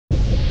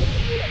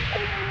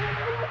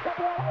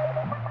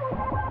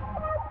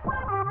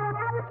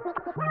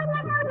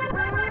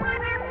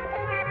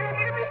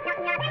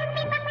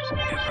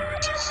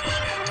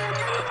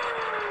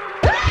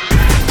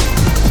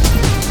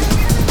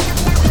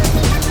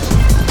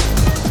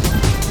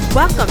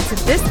Welcome to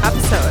this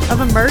episode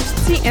of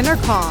Emergency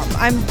Intercom.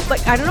 I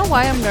don't know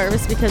why I'm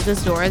nervous because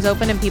this door is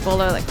open and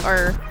people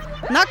are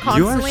not constantly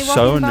walking by. You are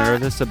so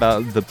nervous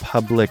about the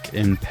public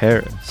in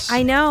Paris.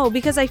 I know,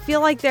 because I feel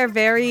like they're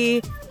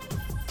very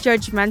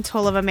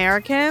judgmental of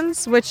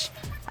Americans, which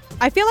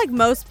I feel like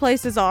most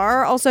places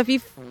are. Also, if you...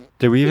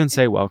 Did we even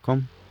say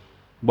welcome?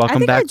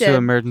 Welcome back to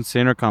Emergency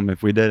Intercom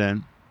if we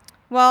didn't.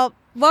 Well,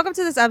 welcome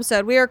to this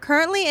episode. We are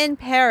currently in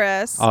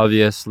Paris.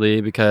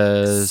 Obviously,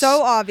 because...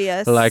 So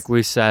obvious. Like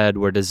we said,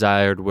 we're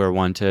desired, we're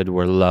wanted,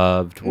 we're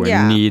loved,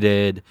 we're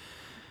needed.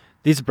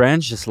 These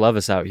brands just love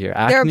us out here.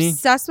 Acne, they're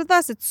obsessed with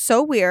us. It's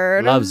so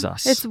weird. Loves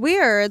us. It's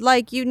weird.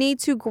 Like, you need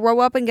to grow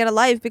up and get a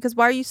life, because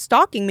why are you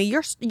stalking me?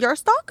 You're a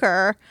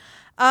stalker.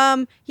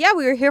 Yeah,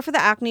 we were here for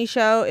the Acne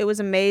show. It was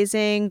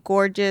amazing,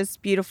 gorgeous,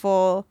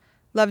 beautiful.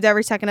 Loved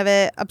every second of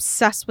it.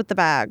 Obsessed with the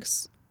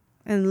bags.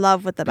 In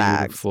love with the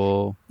bags.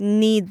 Beautiful.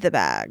 Need the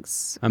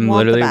bags. I'm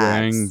literally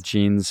wearing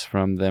jeans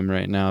from them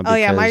right now. Oh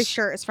yeah, my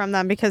shirt is from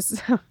them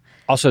because...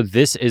 Also,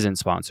 this isn't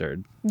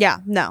sponsored. Yeah,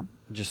 no.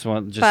 Just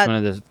wanted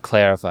to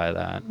clarify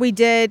that. We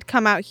did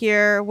come out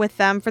here with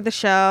them for the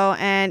show,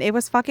 and it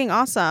was fucking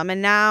awesome.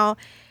 And now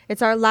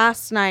it's our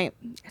last night.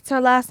 It's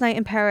our last night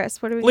in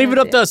Paris. What are we Leave it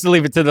up to us to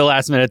leave it to the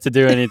last minute to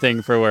do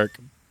anything for work.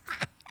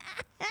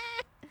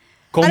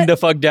 Calm the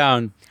fuck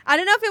down. I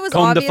don't know if it was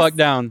obvious. Calm the fuck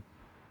down.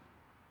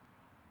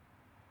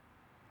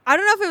 I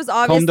don't know if it was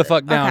obvious. Calm the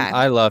fuck down. Okay.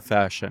 I love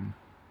fashion.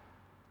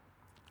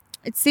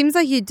 It seems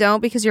like you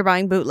don't, because you're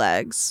buying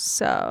bootlegs.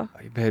 So,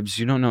 babes,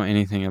 you don't know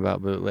anything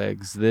about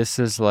bootlegs. This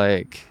is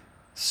like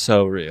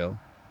so real.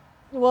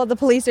 Well, the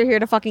police are here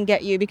to fucking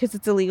get you because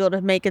it's illegal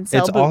to make and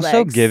sell bootlegs. It's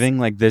also giving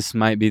like this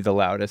might be the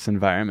loudest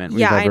environment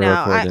we've ever recorded.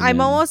 Yeah, I know.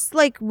 I'm almost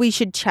like we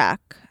should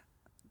check.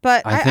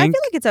 But I feel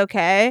like it's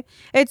okay.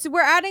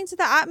 We're adding to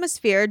the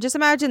atmosphere. Just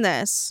imagine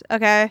this,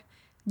 okay?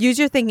 Use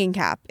your thinking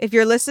cap. If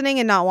you're listening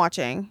and not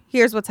watching,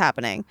 here's what's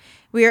happening.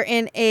 We are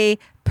in a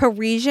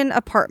Parisian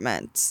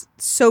apartment,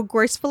 so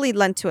gracefully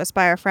lent to us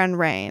by our friend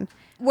Rain.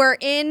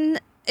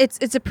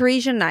 It's a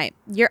Parisian night.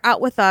 You're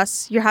out with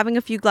us. You're having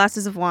a few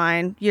glasses of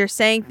wine. You're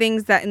saying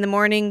things that in the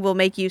morning will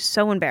make you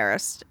so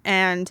embarrassed.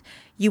 And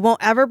you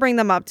won't ever bring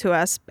them up to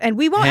us. And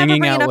we won't ever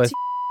bring it up to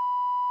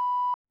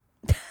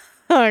you.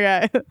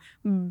 Okay.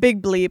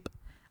 Big bleep.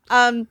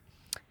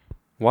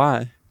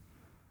 Why?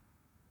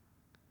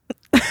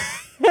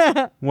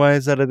 Why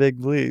is that a big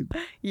bleep?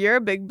 You're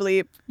a big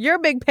bleep. You're a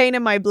big pain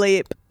in my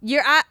bleep.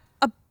 You're at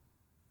a...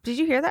 Did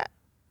you hear that?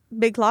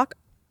 Big clock?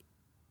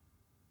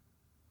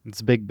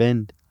 It's Big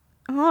Bend.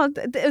 Oh,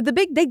 the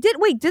big... They did...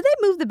 Wait, did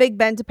they move the Big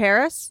Ben to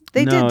Paris?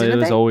 They did, didn't they? No, it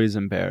was always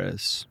in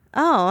Paris.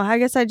 Oh, I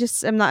guess I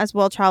just am not as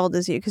well-traveled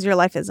as you, because your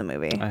life is a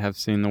movie. I have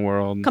seen the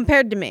world.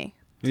 Compared to me.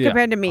 Yeah.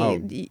 Compared to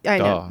me. Oh, I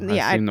know.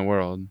 I've seen the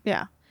world.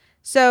 Yeah.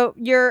 So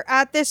you're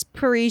at this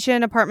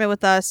Parisian apartment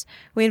with us.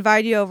 We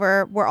invite you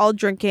over. We're all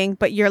drinking,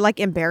 but you're like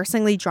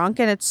embarrassingly drunk,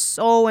 and it's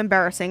so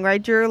embarrassing,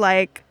 right? You're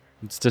like...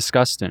 It's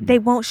disgusting. They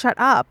won't shut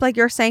up. Like,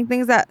 you're saying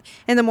things that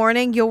in the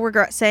morning you'll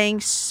regret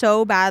saying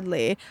so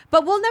badly.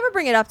 But we'll never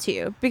bring it up to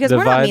you because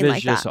we're not mean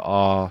like that. The vibe is just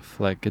off.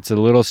 Like, it's a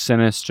little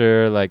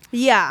sinister. Like,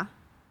 yeah.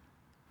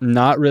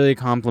 Not really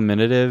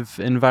complimentative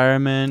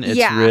environment.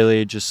 It's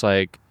really just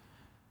like...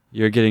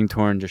 You're getting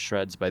torn to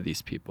shreds by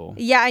these people.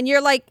 Yeah, and you're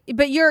like,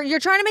 but you're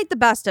trying to make the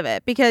best of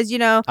it because, you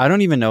know. I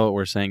don't even know what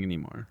we're saying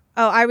anymore.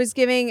 Oh, I was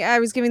giving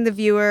the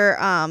viewer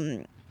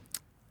a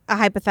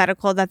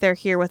hypothetical that they're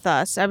here with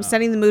us. I was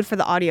setting the mood for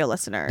the audio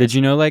listener. Did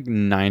you know like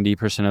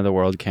 90% of the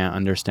world can't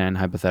understand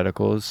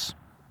hypotheticals?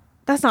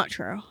 That's not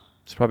true.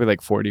 It's probably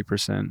like 40%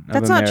 of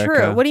That's America. not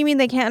true. What do you mean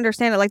they can't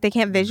understand it? Like they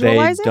can't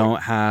visualize it? They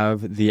don't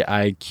have the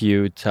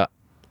IQ to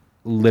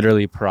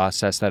literally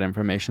process that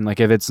information. Like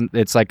if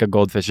it's like a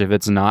goldfish, if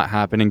it's not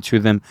happening to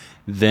them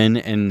then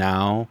and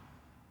now,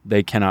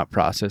 they cannot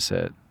process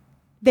it.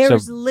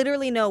 There's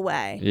literally no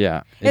way.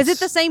 Yeah. Is it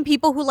the same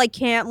people who like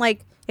can't,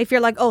 like, if you're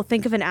like, oh,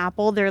 think of an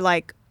apple, they're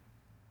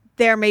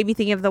maybe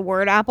thinking of the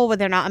word apple, but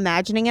they're not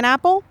imagining an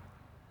apple?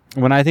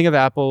 When I think of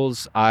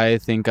apples, I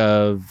think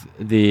of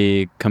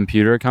the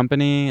computer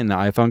company and the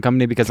iPhone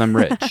company because I'm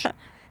rich.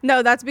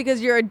 No, that's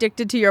because you're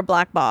addicted to your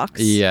black box.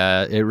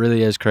 Yeah, it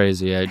really is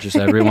crazy. I just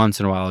every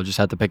once in a while, I just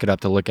have to pick it up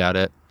to look at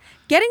it.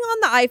 Getting on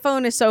the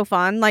iPhone is so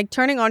fun. Like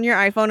turning on your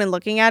iPhone and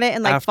looking at it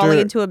and like falling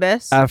into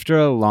abyss. After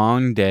a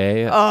long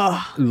day,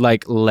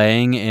 like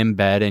laying in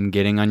bed and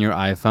getting on your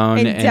iPhone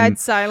in dead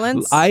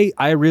silence.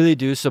 I really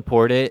do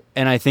support it.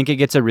 And I think it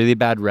gets a really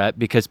bad rep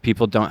because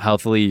people don't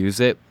healthily use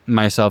it,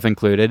 myself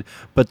included.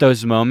 But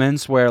those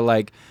moments where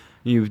like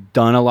you've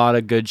done a lot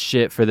of good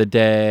shit for the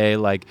day,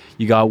 like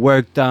you got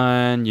work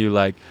done, you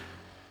like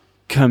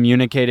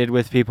communicated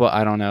with people.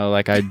 I don't know,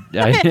 like I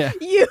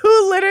You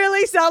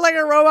literally sound like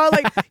a robot.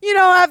 Like, you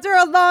know, after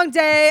a long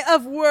day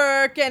of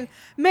work and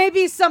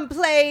maybe some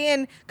play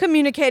and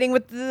communicating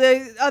with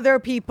the other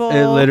people.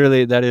 It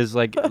literally, that is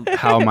like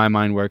how my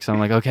mind works. I'm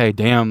like, okay,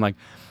 damn, like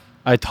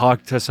I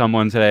talked to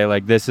someone today,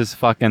 like this is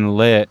fucking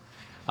lit.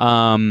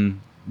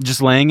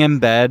 just laying in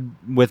bed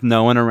with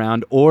no one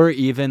around, or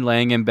even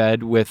laying in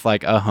bed with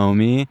like a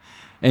homie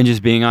and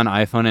just being on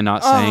iPhone and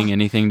not saying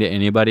anything to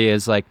anybody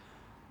is like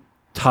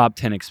top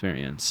 10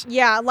 experience.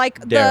 Yeah,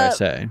 like dare I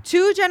say.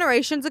 2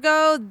 generations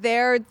ago,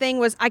 their thing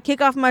was I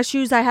kick off my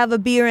shoes, I have a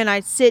beer, and I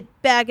sit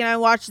back and I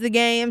watch the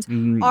games.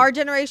 Our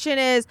generation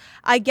is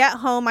I get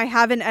home, I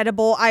have an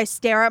edible, I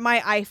stare at my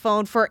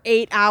iPhone for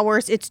 8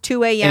 hours. It's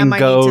 2 a.m. And I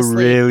need to sleep.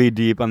 Go really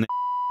deep on the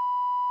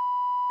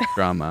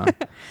drama.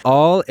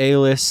 All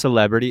A-list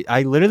celebrity.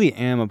 I literally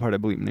am a part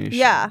of Bleep Nation.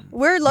 Yeah,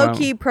 we're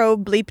low-key pro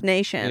Bleep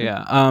Nation.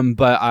 Yeah.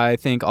 But I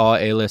think all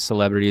A-list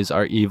celebrities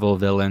are evil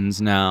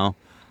villains now.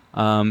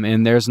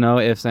 And there's no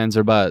ifs, ands,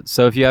 or buts.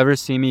 So if you ever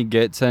see me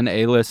get to an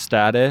A-list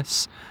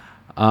status,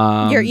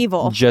 you're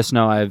evil. Just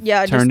know I've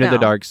turned to the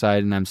dark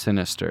side and I'm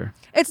sinister.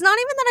 It's not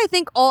even that I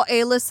think all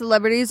A-list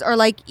celebrities are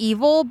like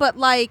evil, but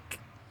like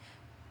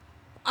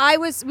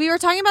we were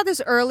talking about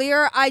this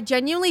earlier. I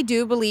genuinely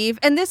do believe,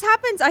 and this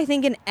happens, I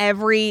think, in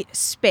every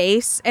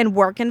space and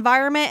work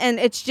environment, and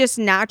it's just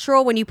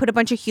natural when you put a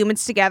bunch of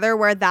humans together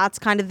where that's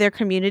kind of their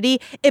community,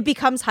 it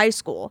becomes high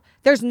school.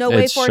 There's no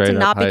way for it to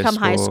not become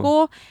high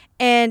school,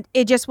 and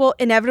it just will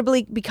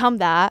inevitably become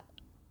that.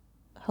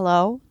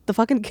 Hello? The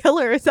fucking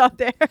killer is out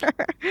there.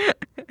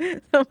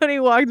 Somebody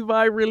walked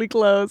by really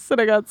close and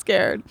I got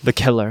scared. The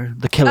killer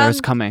is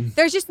coming.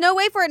 There's just no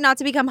way for it not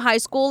to become high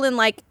school, and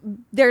like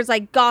there's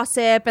like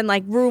gossip and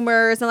like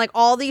rumors and like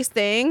all these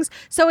things.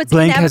 So it's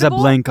Blank inevitable.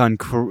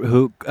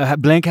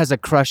 Blank has a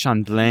crush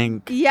on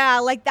Blank. Yeah,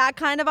 like that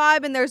kind of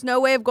vibe, and there's no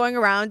way of going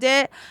around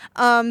it.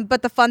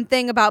 But the fun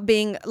thing about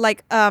being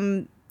like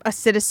a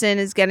citizen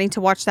is getting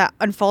to watch that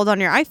unfold on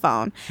your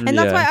iPhone. And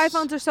that's why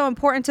iPhones are so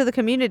important to the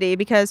community,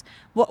 because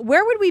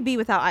where would we be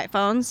without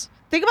iPhones?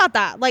 Think about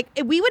that. Like,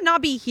 we would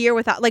not be here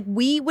without, like,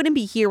 we wouldn't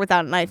be here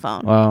without an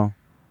iPhone. Wow.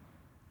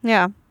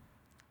 Yeah.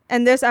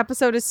 And this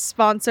episode is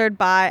sponsored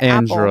by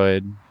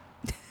Android.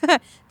 Apple.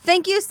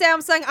 Thank you,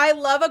 Samsung. I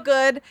love a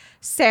good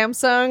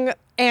Samsung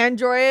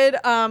Android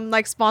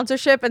like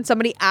sponsorship and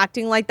somebody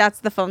acting like that's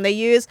the phone they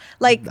use.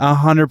 Like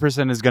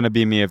 100% is gonna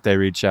be me if they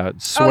reach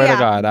out. Swear to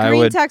God,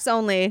 green text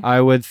only.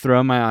 I would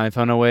throw my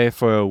iPhone away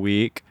for a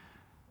week.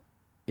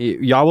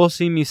 Y'all will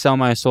see me sell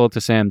my soul to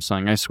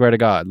Samsung. I swear to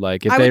God.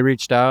 Like if they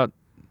reached out,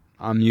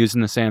 I'm using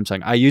the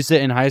Samsung. I used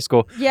it in high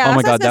school. Yeah, oh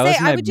my God, that was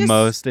my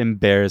most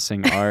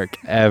embarrassing arc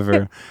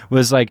ever.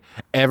 Was like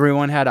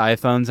everyone had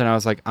iPhones and I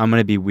was like, I'm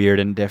gonna be weird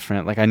and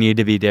different. Like I need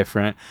to be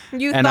different.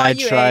 You were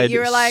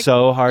like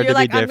so hard to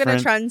be different. I'm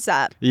gonna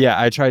trendset. Yeah,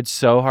 I tried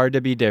so hard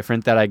to be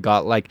different that I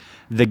got like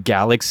the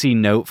Galaxy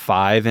Note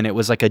 5 and it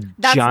was like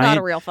That's not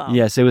a real phone.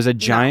 Yes, it was a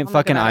giant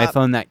fucking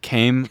iPhone that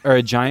came, or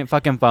a giant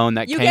fucking phone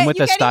that came with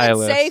a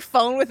stylus. You can't even say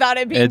phone without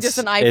it being just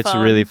an iPhone. It's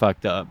really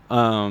fucked up.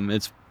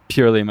 It's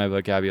purely my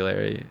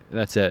vocabulary.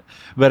 That's it.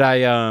 But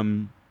I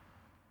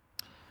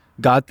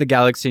got the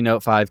Galaxy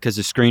Note 5 because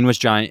the screen was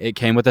giant. It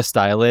came with a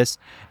stylus,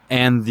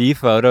 and the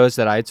photos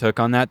that I took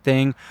on that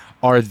thing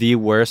are the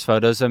worst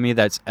photos of me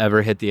that's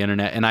ever hit the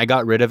internet. And I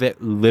got rid of it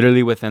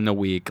literally within the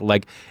week.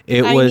 Like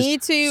you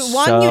need to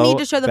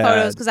show the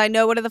photos because I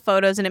know what are the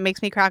photos and it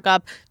makes me crack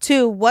up.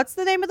 2, what's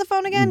the name of the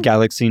phone again?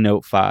 Galaxy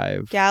Note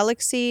 5.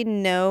 Galaxy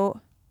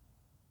Note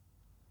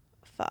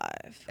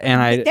 5.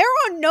 And they're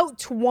on Note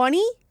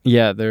 20?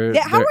 Yeah, they're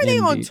how are they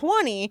on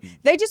 20?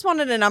 They just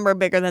wanted a number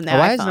bigger than that.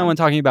 Why is no one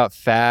talking about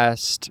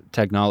fast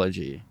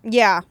technology?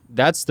 Yeah.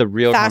 That's the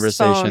real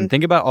conversation. Phone.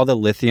 Think about all the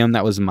lithium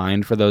that was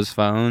mined for those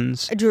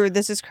phones. Drew,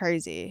 this is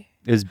crazy.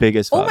 It's big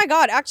as fuck. Oh my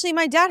God, actually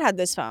my dad had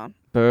this phone.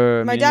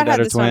 My dad had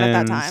this phone at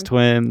that time.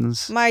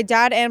 Twins. My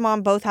dad and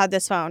mom both had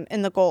this phone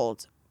in the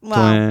gold.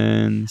 Wow.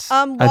 Twins.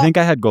 I think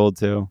I had gold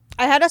too.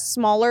 I had a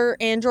smaller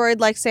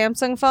Android like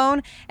Samsung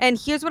phone, and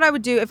here's what I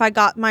would do if I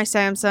got my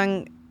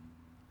Samsung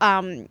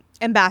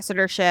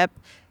ambassadorship.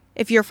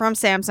 If you're from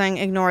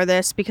Samsung, ignore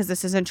this because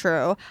this isn't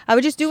true. I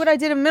would just do what I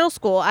did in middle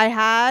school. I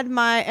had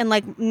in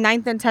like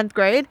 9th and 10th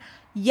grade.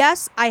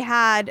 Yes, by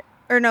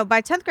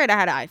 10th grade I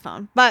had an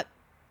iPhone, but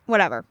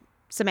whatever.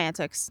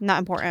 Semantics, not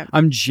important.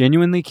 I'm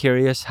genuinely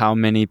curious how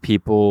many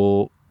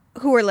people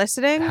who are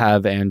listening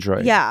have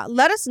Android. Yeah,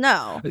 let us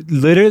know.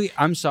 Literally,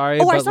 I'm sorry.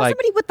 I saw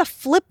somebody with the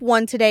flip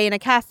one today in a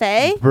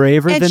cafe.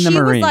 Braver than the Marines.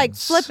 And she was like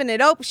flipping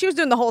it open. She was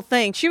doing the whole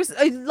thing. She was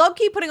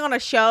low-key putting on a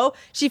show.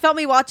 She felt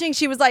me watching.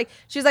 She was like,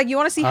 you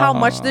want to see how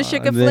much this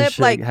shit can flip?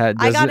 Like, I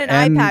got an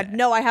iPad.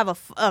 No, I have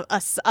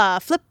a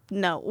flip.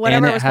 No,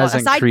 whatever it was called, a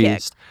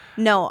sidekick.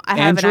 No, I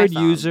have an iPhone. Android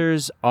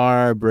users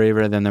are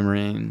braver than the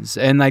Marines,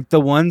 and like the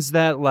ones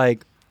that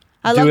like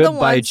I do love it the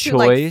by ones choice. who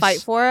like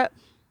fight for it.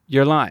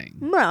 You're lying.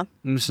 No.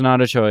 It's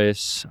not a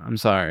choice. I'm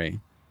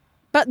sorry.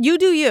 But you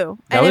do you.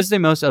 That was the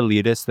most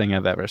elitist thing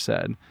I've ever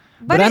said.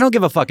 But I don't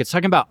give a fuck. It's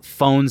talking about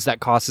phones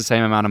that cost the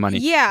same amount of money.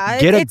 Yeah.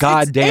 Get a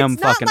goddamn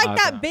fucking It's not like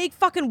iPhone. that big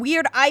fucking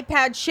weird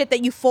iPad shit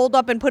that you fold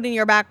up and put in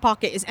your back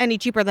pocket is any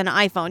cheaper than an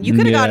iPhone. You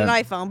could have got an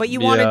iPhone, but you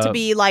wanted to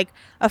be like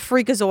a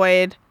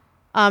Freakazoid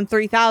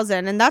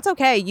 3000, and that's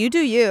okay. You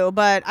do you,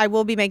 but I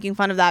will be making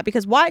fun of that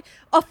because why?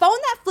 A phone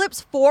that flips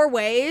 4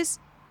 ways...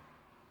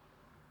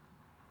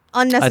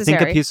 Unnecessary. I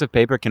think a piece of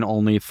paper can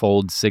only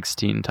fold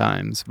 16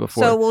 times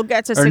before. So we'll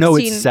get to 16. Or no,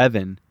 it's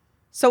 7.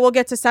 So we'll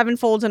get to 7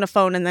 folds in a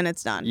phone and then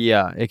it's done.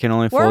 Yeah, it can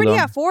only fold. We're already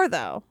at 4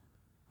 though.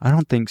 I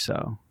don't think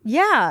so.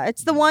 Yeah,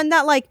 it's the one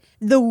that like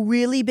the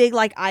really big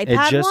like iPad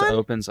one. It just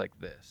opens like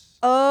this.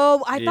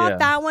 Oh, I thought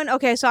that one.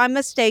 Okay, so I'm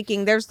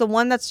mistaking. There's the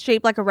one that's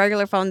shaped like a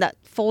regular phone that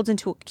folds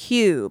into a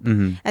cube,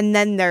 and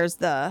then there's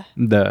the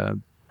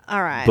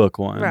all right book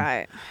one.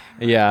 Right.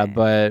 Yeah,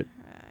 but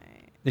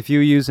if you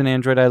use an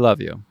Android, I love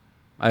you.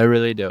 I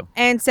really do.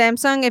 And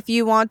Samsung, if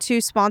you want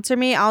to sponsor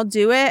me, I'll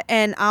do it,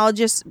 and I'll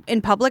just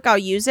in public I'll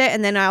use it,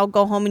 and then I'll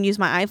go home and use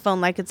my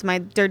iPhone like it's my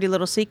dirty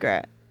little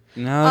secret.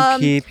 I'll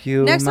keep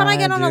you. Next time I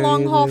get on a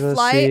long haul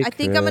flight, I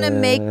think I'm gonna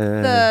make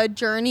the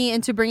journey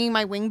into bringing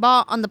my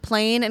Wingbot on the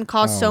plane and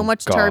cause so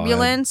much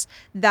turbulence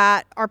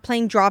that our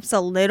plane drops a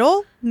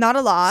little, not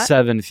a lot.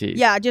 7 feet.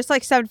 Yeah, just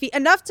like 7 feet,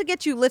 enough to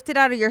get you lifted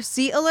out of your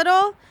seat a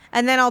little,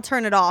 and then I'll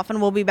turn it off, and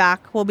we'll be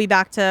back. We'll be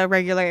back to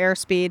regular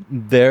airspeed.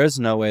 There's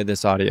no way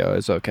this audio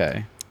is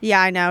okay.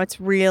 Yeah, I know it's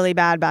really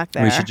bad back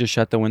there. We should just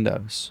shut the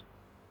windows.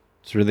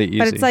 It's really easy.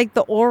 But it's like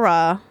the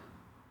aura,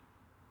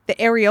 the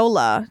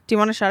areola. Do you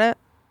want to shut it?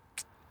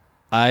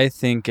 I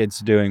think it's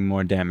doing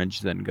more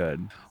damage than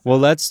good. Well,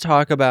 let's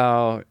talk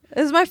about...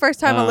 This is my first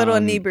time a little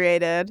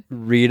inebriated.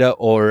 Rita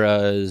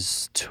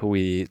Ora's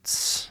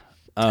tweets.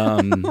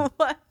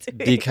 What?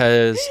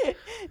 Because...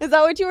 Is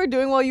that what you were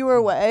doing while you were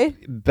away?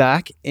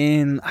 Back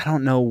in, I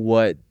don't know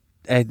what...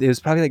 It was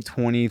probably like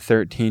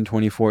 2013,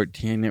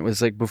 2014. It was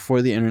like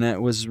before the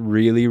internet was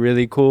really,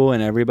 really cool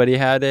and everybody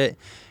had it.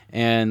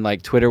 And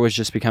like Twitter was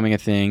just becoming a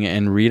thing.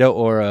 And Rita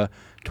Ora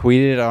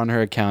tweeted on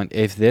her account,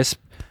 if this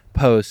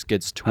post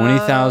gets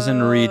 20,000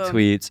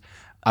 retweets,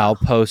 I'll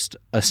post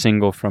a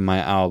single from my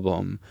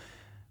album.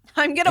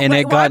 I'm gonna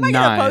wait, why am I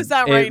gonna post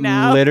that right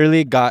now? It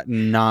literally got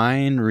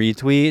 9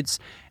 retweets,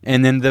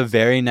 and then the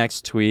very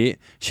next tweet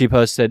she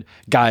posted,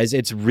 guys,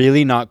 it's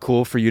really not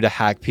cool for you to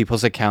hack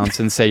people's accounts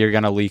and say you're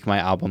gonna leak my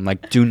album.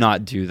 Like, do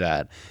not do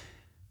that.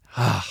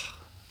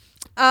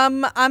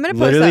 I'm gonna post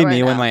literally that right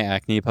me now. When my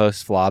acne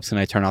post flops and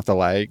I turn off the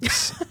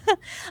likes.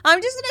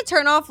 I'm just gonna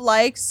turn off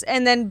likes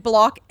and then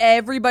block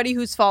everybody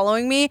who's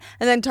following me,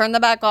 and then turn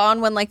them back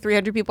on when like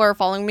 300 people are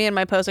following me and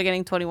my posts are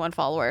getting 21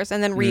 followers,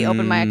 and then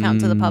reopen my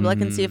account to the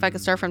public and see if I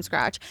could start from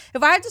scratch.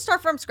 If I had to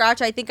start from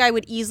scratch, I think I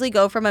would easily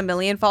go from 1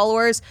 million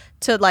followers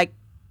to like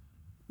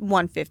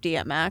 150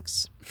 at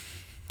max.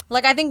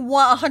 Like I think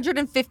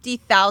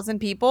 150,000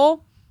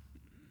 people.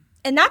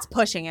 And that's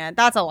pushing it.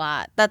 That's a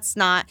lot. That's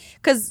not,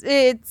 because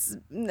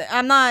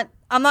I'm not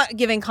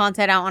giving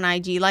content out on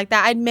IG like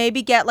that. I'd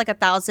maybe get like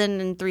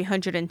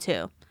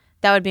 1,302.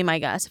 That would be my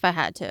guess if I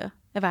had to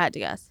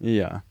guess.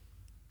 Yeah.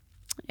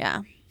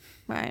 Yeah.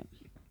 Right.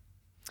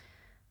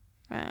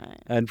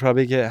 I'd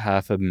probably get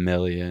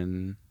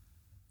 500,000.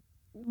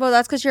 Well,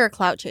 that's because you're a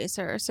clout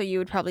chaser. So you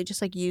would probably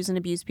just like use and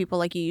abuse people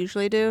like you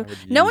usually do.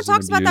 No one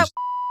talks about that.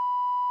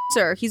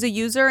 He's a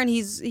user and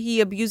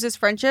he abuses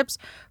friendships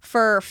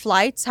for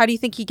flights. How do you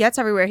think he gets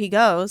everywhere he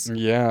goes?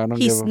 Yeah, I don't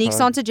He sneaks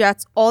onto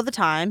jets all the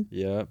time.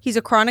 Yeah. He's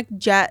a chronic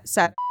jet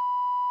set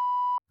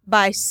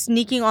by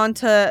sneaking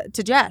onto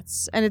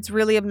jets, and it's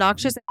really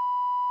obnoxious.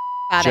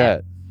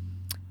 Jet.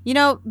 You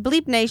know,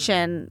 Bleep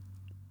Nation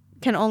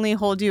can only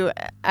hold you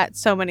at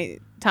so many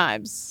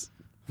times.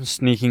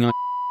 Sneaking on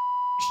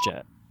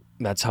jet.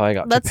 That's how I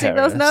got Let's to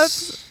Paris. see those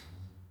notes.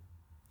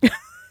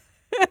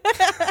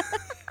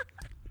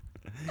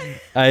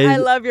 I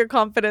love your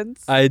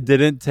confidence. I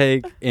didn't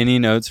take any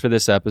notes for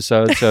this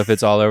episode, so if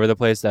it's all over the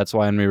place, that's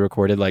why we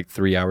recorded like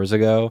 3 hours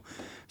ago.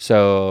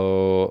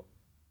 So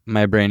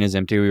my brain is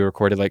empty. We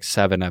recorded like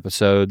 7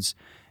 episodes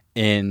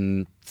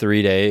in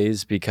 3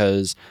 days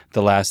because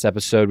the last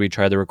episode we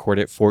tried to record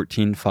it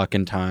 14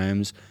 fucking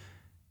times,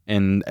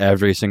 and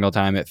every single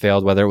time it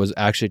failed. Whether it was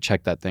actually,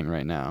 check that thing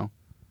right now.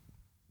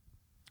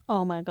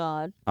 Oh my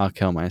God. I'll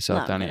kill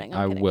myself, No, Danny.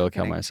 I will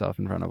kill myself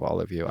in front of all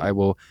of you. I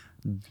will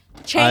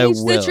change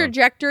the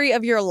trajectory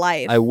of your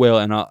life. I will,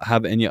 and I'll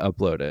have Enya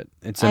upload it.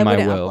 It's in my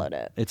will. Upload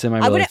it. It's in my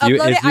will. I wouldn't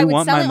upload it. I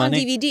would sell it on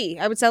money, DVD.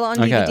 I would sell it on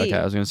DVD. Okay.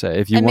 I was gonna say,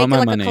 if you want make my it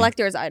like money, a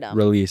collector's item.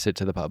 Release it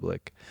to the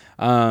public.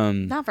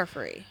 Not for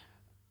free.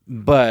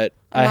 But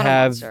I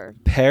have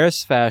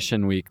Paris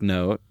Fashion Week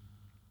note.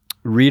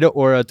 Rita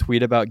Ora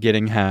tweet about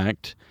getting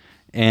hacked.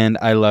 And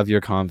I love your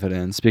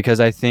confidence,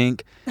 because I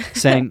think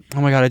saying,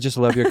 oh my God, I just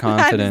love your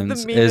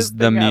confidence is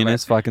the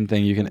meanest fucking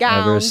thing you can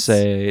ever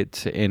say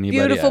to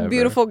anybody.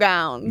 Beautiful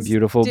gowns.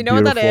 Beautiful, Do you know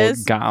what that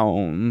is?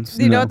 Gowns.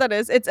 Do you know what that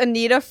is? It's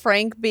Anita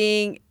Frank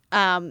being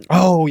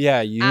oh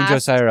yeah, you and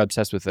Josiah are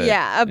obsessed with it.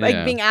 Yeah,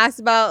 like being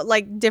asked about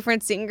like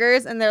different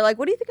singers, and they're like,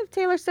 what do you think of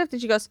Taylor Swift?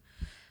 And she goes,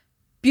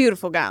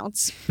 beautiful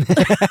gowns.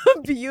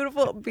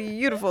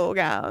 beautiful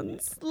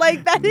gowns.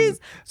 Like, that is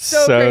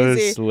so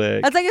crazy.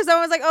 Slick. That's like if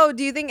someone was like, oh,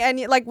 do you think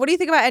Enya, like, what do you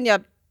think about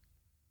Enya?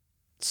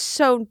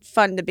 So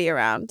fun to be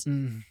around.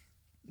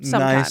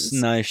 Sometimes.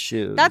 Nice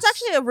shoes. That's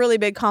actually a really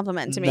big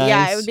compliment to me.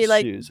 Yeah, it would be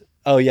like shoes.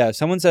 Oh yeah, if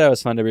someone said I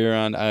was fun to be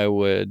around, I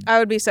would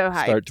be so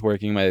hyped. Start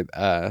twerking my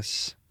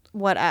ass.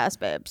 What ass,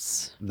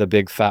 babes? The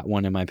big fat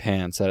one in my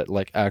pants that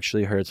like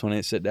actually hurts when I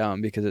sit down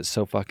because it's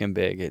so fucking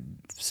big. It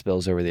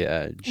spills over the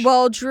edge.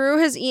 Well, Drew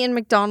has eaten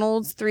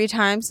McDonald's 3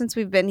 times since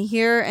we've been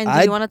here. And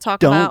do you want to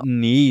talk about... I don't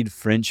need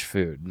French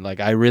food. Like,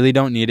 I really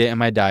don't need it in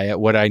my diet.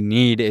 What I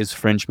need is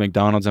French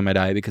McDonald's in my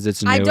diet because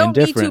it's new and different.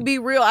 I don't need to be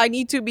real. I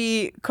need to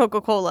be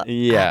Coca-Cola.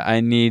 Yeah,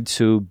 I need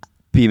to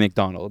be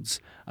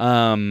McDonald's.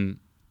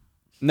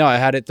 No, I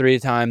had it 3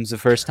 times. The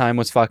first time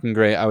was fucking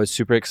great. I was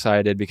super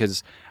excited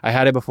because I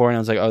had it before and I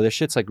was like, oh, this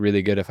shit's like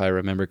really good if I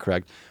remember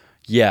correct.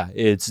 Yeah,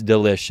 it's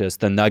delicious.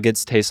 The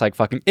nuggets taste like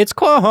fucking... It's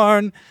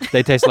corn!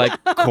 They taste like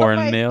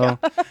cornmeal.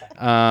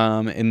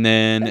 And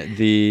then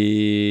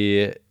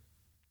the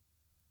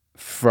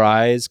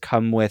fries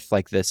come with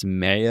like this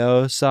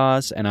mayo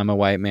sauce, and I'm a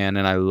white man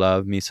and I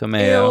love miso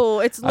mayo.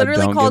 Ew, it's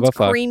literally called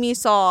creamy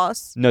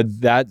sauce. No,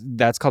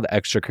 that's called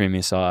extra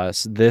creamy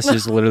sauce. This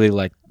is literally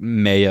like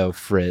mayo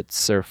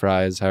frites or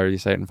fries, however you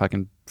say it in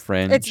fucking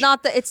French. It's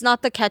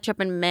not the ketchup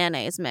and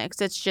mayonnaise mix.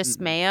 It's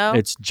just mayo.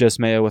 It's just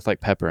mayo with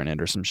like pepper in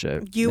it or some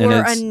shit. You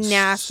are a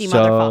nasty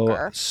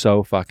motherfucker.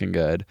 So fucking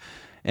good.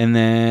 And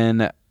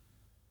then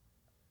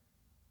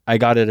I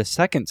got it a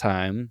second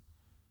time,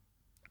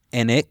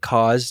 and it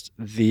caused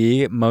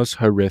the most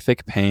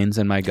horrific pains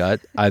in my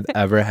gut I've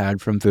ever had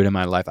from food in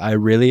my life. I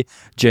really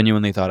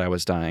genuinely thought I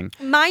was dying.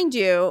 Mind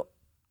you,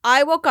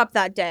 I woke up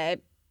that day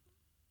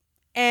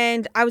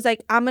and I was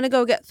like, I'm going to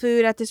go get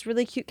food at this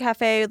really cute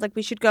cafe. Like,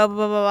 we should go, blah,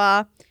 blah,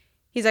 blah.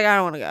 He's like, I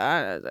don't want to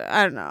go.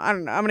 I don't know.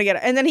 I'm going to get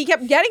it. And then he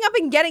kept getting up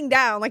and getting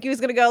down like he was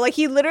going to go. Like,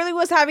 he literally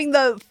was having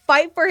the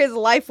fight for his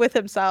life with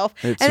himself.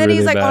 And then really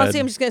he's like,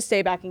 honestly, I'm just going to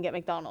stay back and get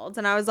McDonald's.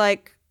 And I was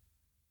like,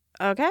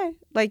 okay,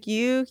 like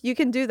you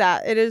can do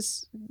that.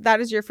 That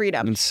is your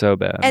freedom. It's so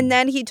bad. And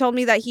then he told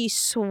me that he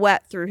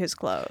sweat through his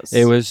clothes.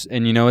 It was,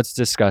 and you know what's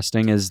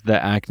disgusting is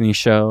the acne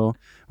show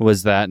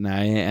was that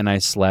night, and I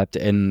slept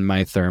in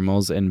my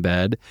thermals in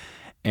bed,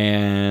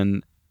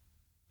 and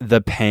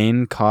the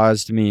pain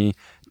caused me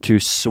to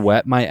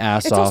sweat my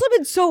ass off. It's also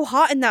been so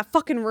hot in that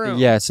fucking room.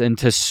 Yes, and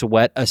to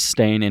sweat a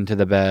stain into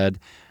the bed,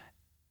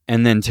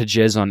 and then to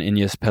jizz on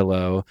Inya's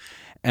pillow.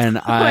 And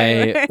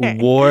I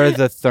wore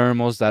the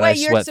thermals that I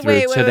sweat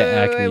through to the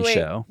acne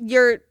show.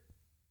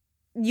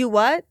 You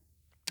what?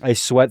 I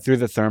sweat through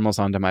the thermals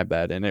onto my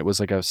bed, and it was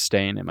like a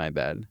stain in my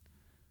bed.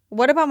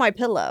 What about my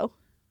pillow?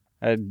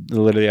 I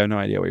literally have no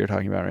idea what you're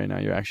talking about right now.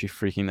 You're actually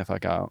freaking the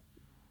fuck out.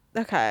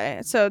 Okay,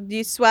 so do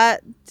you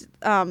sweat?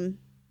 I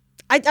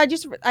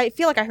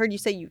feel like I heard you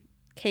say you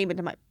came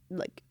into my,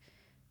 like,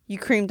 you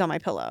creamed on my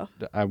pillow.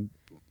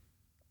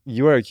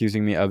 You are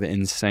accusing me of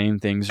insane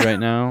things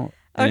right now.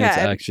 And it's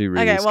actually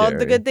really scary. Well,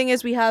 the good thing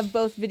is we have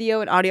both video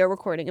and audio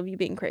recording of you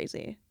being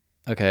crazy.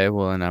 Okay,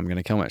 well, and I'm going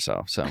to kill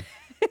myself, so.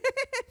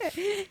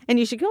 And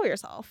you should kill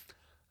yourself.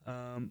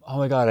 Oh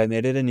my God, I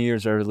made it a New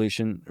Year's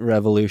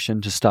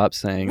revolution to stop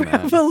saying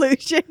that.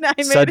 Revolution?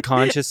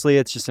 Subconsciously,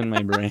 it's just in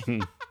my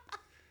brain.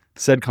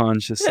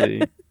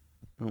 Subconsciously.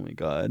 Oh my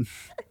God.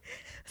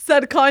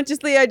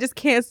 Subconsciously, I just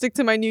can't stick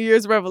to my New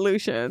Year's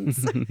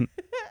revolutions.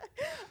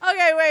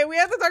 Okay, wait. We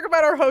have to talk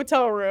about our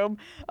hotel room.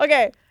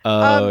 Okay.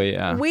 Oh,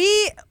 yeah.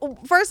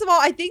 First of all,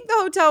 I think the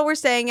hotel we're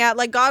staying at,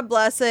 like, God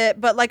bless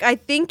it, but, like, I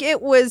think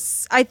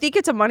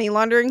it's a money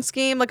laundering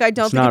scheme. Like, I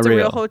don't think it's a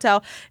real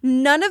hotel.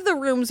 None of the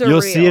rooms are real.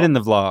 You'll see it in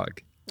the vlog.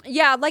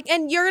 Yeah, like,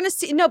 and you're going to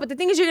see, no, but the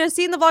thing is you're going to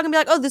see in the vlog and be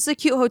like, oh, this is a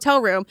cute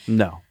hotel room.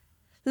 No.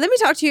 Let me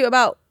talk to you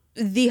about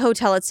the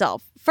hotel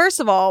itself. First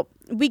of all,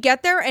 we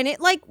get there and it,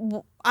 like,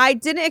 I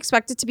didn't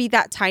expect it to be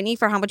that tiny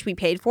for how much we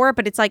paid for it,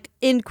 but it's like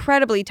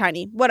incredibly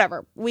tiny.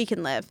 Whatever, we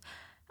can live.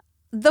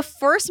 The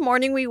first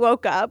morning we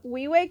wake up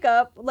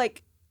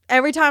like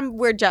every time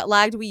we're jet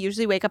lagged, we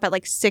usually wake up at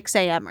like 6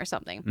 a.m. or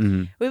something.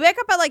 Mm-hmm. We wake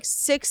up at like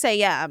 6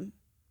 a.m.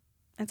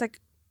 It's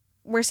like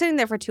we're sitting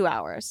there for 2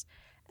 hours.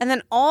 And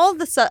then all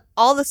the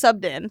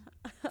subbed in,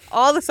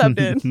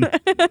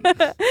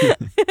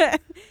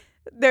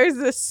 there's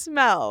this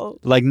smell.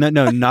 Like, no,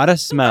 not a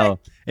smell,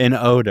 an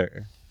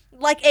odor.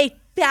 Like a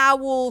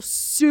foul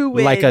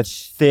sewage. Like a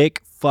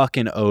thick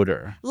fucking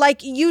odor.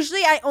 Like,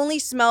 usually I only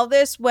smell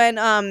this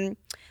when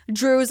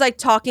Drew's like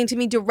talking to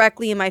me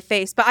directly in my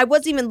face. But I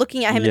wasn't even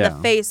looking at him in the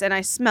face and I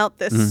smelt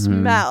this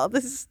smell.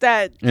 This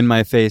stench. In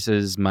my face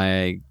is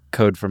my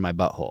code for my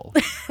butthole.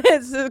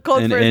 It's a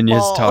code for his and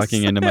balls. Just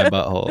talking into my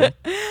butthole.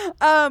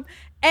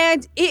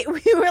 And we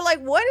were like,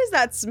 what is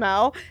that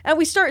smell? And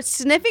we start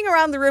sniffing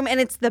around the room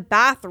and it's the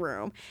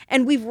bathroom.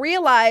 And we've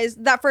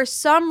realized that for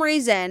some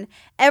reason,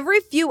 every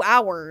few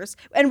hours,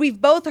 and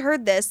we've both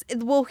heard this,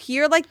 we'll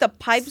hear like the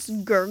pipes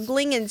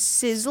gurgling and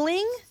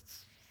sizzling.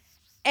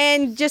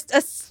 And just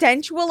a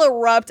stench will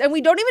erupt. And we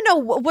don't even know,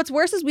 what's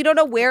worse is we don't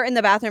know where in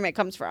the bathroom it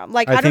comes from.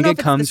 Like, I don't know if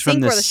it comes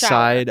from the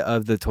side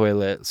of the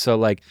toilet. So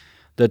like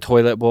the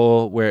toilet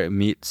bowl where it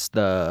meets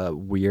the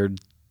weird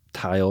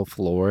tile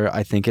floor,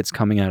 I think it's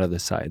coming out of the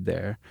side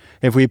there.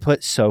 If we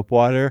put soap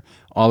water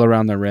all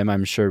around the rim,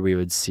 I'm sure we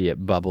would see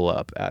it bubble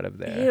up out of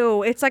there.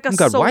 Ew, it's like a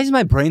God, why is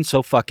my brain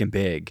so fucking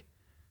big?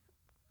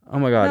 Oh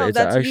my God, it's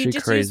actually you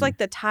just crazy. use like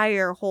the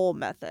tire hole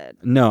method.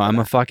 No, I'm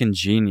a fucking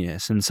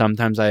genius, and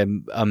sometimes I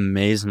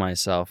amaze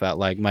myself at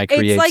like my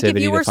creativity. It's like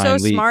if you were so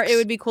leaks. smart, it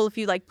would be cool if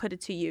you like put it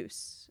to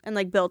use and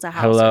like built a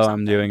house. Hello, or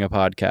I'm doing a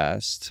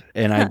podcast,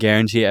 and I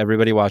guarantee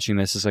everybody watching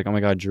this is like, oh my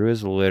God, Drew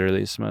is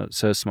literally so smart.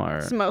 So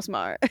smart. So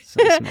smart.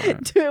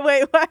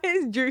 Wait, why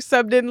is Drew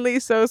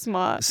suddenly so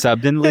smart?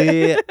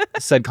 Suddenly,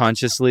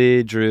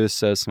 subconsciously, Drew is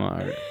so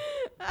smart.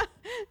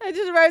 It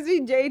just reminds me,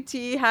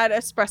 JT had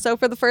espresso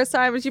for the first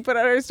time, and she put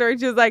out her story.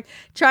 She was like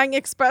trying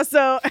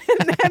espresso,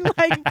 and then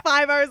like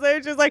 5 hours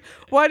later, she was like,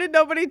 "Why did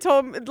nobody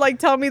tell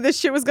me this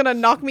shit was gonna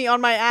knock me on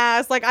my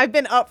ass? Like I've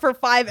been up for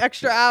 5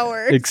 extra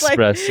hours."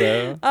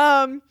 Espresso.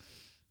 Like,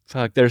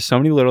 fuck. There's so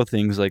many little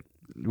things like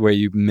where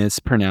you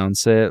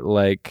mispronounce it,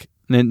 like.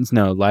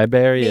 No,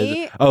 library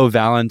is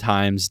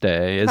Valentine's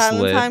Day is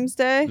Valentine's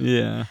Day.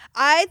 Yeah,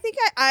 I think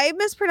I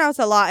mispronounce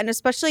a lot, and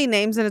especially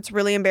names, and it's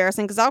really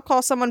embarrassing because I'll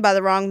call someone by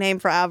the wrong name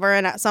forever,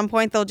 and at some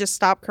point they'll just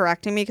stop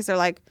correcting me because they're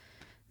like,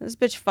 "This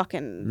bitch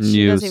fucking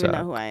she doesn't even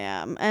know who I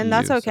am," and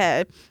that's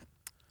okay.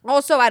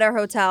 Also, at our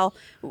hotel,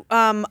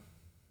 a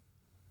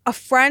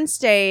friend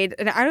stayed,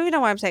 and I don't even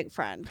know why I'm saying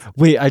friend.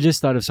 Wait, I just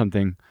thought of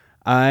something.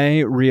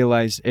 I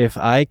realized if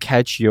I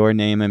catch your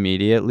name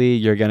immediately,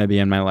 you're going to be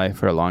in my life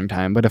for a long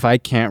time. But if I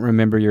can't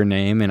remember your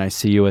name and I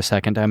see you a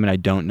second time and I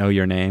don't know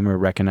your name or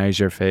recognize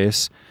your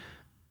face,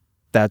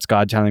 that's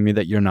God telling me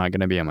that you're not going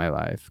to be in my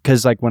life.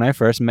 Because like when I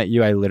first met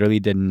you, I literally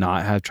did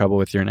not have trouble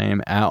with your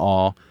name at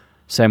all.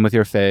 Same with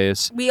your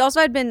face. We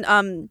also had been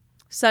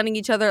sending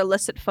each other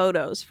illicit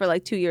photos for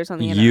like 2 years on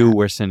the internet. You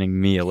were sending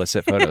me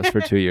illicit photos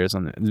for 2 years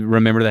on the.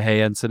 Remember the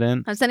hay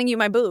incident? I'm sending you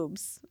my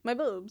boobs. And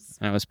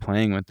I was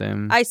playing with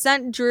them. I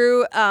sent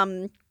Drew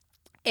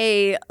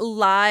a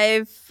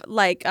live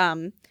like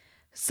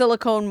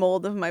silicone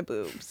mold of my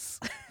boobs.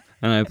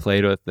 And I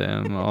played with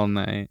them all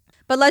night.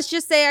 But let's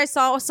just say I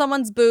saw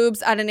someone's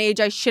boobs at an age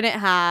I shouldn't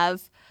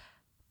have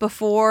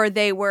before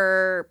they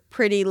were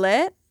pretty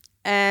lit.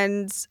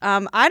 And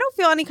I don't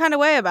feel any kind of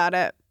way about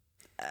it.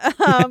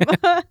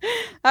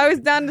 I was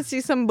down to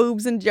see some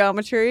boobs in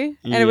geometry,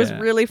 and it was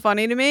really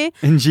funny to me.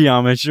 In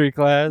geometry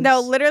class? No,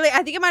 literally,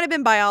 I think it might have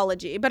been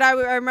biology, but I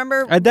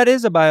remember... that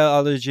is a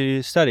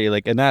biology study,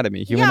 like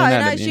anatomy, human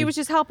anatomy. And she was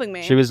just helping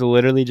me. She was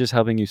literally just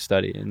helping you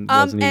study. And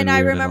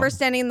I remember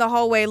standing in the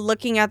hallway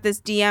looking at this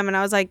DM, and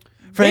I was like,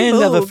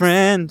 friend of a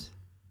friend.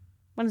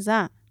 What is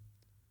that?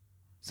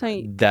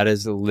 So that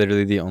is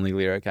literally the only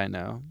lyric I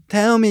know.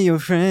 Tell me your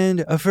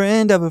friend, a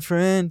friend of a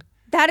friend.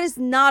 That is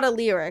not a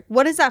lyric.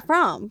 What is that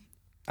from?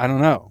 I don't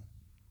know.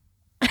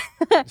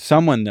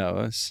 Someone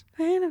knows.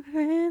 Friend of a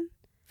friend.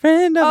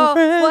 Friend of a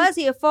friend. Was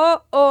he a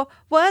 4 or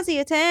was he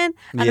a 10?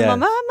 I know my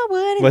mama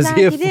wouldn't. Was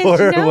he a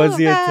 4 or was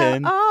he a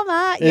 10?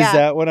 Is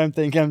that what I'm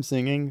thinking I'm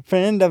singing?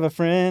 Friend of a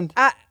friend.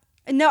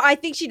 No, I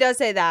think she does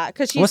say that.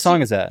 What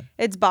song is that?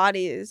 It's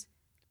Bodies.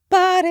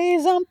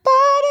 Bodies on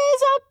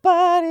bodies on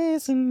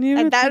bodies.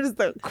 And that is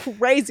the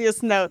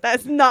craziest note.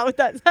 That's not what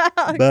that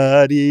sounds.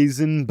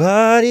 Bodies and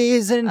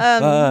bodies and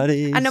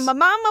bodies. I know my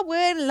mama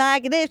wouldn't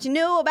like it if she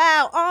knew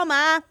about all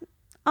my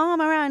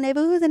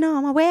rendezvous and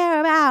all my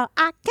whereabouts.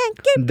 I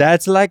can't keep.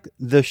 That's like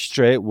the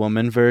straight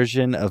woman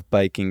version of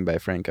Biking by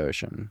Frank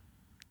Ocean.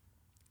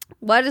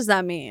 What does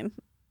that mean?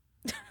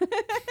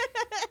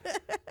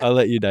 I'll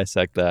let you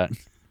dissect that.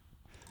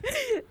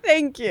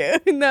 Thank you.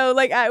 No,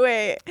 like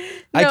wait.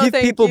 No, I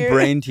give people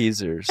brain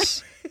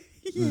teasers.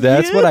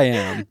 That's what I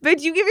am.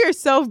 But you give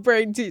yourself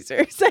brain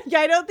teasers. Like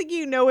I don't think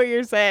you know what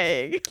you're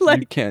saying.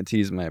 Like you can't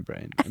tease my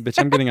brain. Bitch,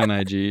 I'm getting on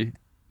IG.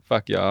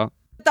 Fuck y'all.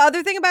 The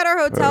other thing about our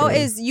hotel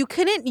is you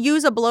couldn't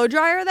use a blow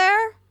dryer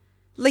there.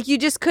 Like you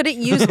just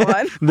couldn't use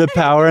one. The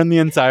power in the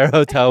entire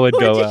hotel would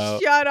go just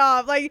out. Shut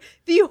off. Like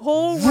the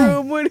whole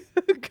room would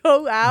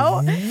go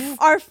out.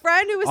 Our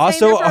friend who was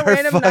staying there for a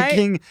random night.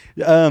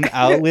 Also, our fucking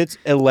outlets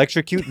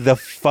electrocute the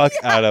fuck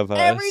out of us.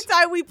 Every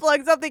time we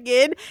plug something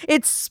in,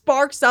 it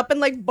sparks up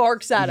and like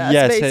barks at us.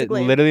 Yes,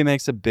 basically. It literally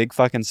makes a big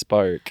fucking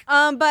spark.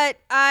 But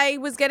I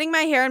was getting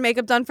my hair and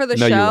makeup done for the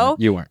show. No,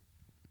 you weren't.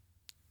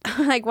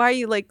 Like, why are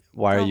you like?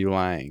 Why are you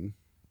lying?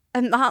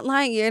 I'm not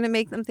lying. You're gonna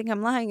make them think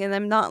I'm lying, and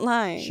I'm not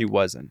lying. She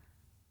wasn't.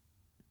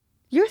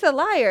 You're the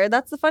liar.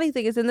 That's the funny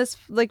thing is in this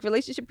like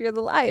relationship, you're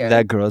the liar.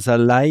 That girl's a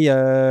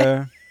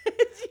liar.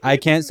 I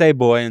can't say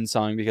boy in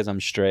song because I'm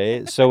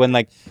straight. So when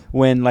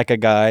a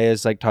guy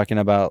is like talking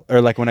about,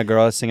 or like when a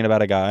girl is singing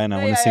about a guy and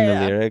I want to sing the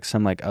lyrics,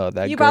 I'm like, oh,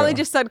 that you girl. Probably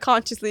just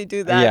subconsciously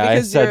do that. Yeah,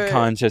 I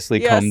subconsciously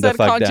come the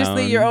fuck down.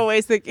 Subconsciously, you're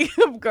always thinking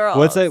of girls.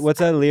 What's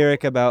that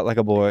lyric about like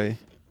a boy?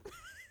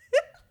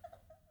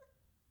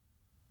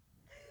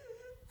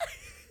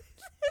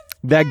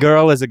 That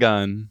girl is a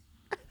gun.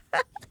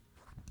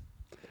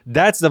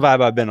 That's the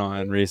vibe I've been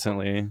on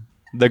recently.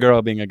 The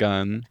girl being a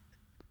gun.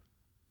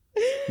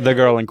 The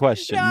girl in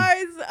question.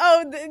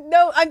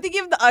 No, I'm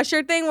thinking of the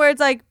Usher thing where it's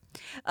like,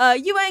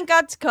 you ain't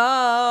got to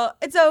call.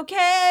 It's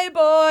okay,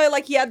 boy.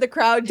 Like he had the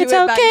crowd do it's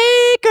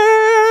okay,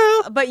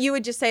 girl. But you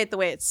would just say it the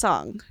way it's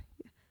sung.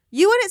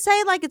 You wouldn't say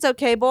it like it's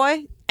okay,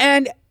 boy.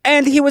 And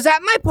he was at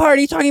my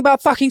party talking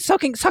about fucking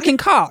sucking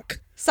cock.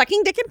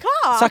 Sucking dick and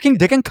cock. Sucking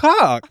dick and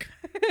cock.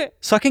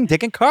 Sucking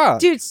dick and cock.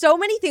 Dude, so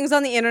many things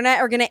on the internet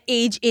are going to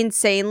age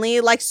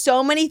insanely. Like,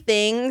 so many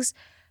things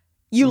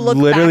you look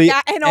literally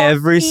back at and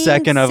every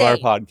second of our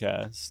insane.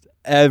 podcast.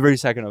 Every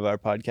second of our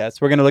podcast.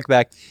 We're going to look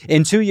back.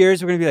 In 2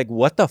 years, we're going to be like,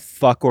 what the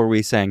fuck were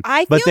we saying?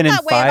 I feel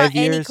that way about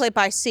any clip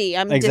I see.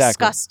 I'm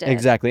disgusted.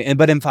 Exactly.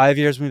 But in 5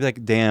 years, we'll be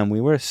like, damn,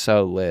 we were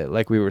so lit.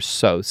 Like, we were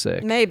so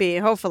sick. Maybe,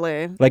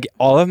 hopefully. Like,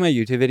 all of my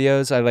YouTube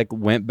videos, I, like,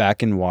 went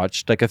back and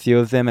watched, like, a few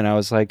of them. And I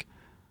was like,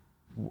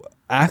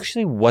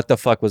 actually, what the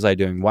fuck was I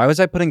doing? Why was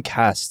I putting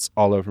casts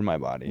all over my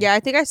body? Yeah, I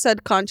think I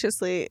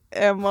subconsciously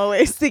am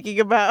always thinking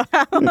about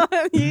how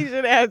you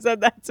should have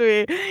said that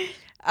to me.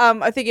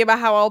 I'm thinking about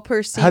how I'll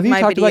perceive my videos. Have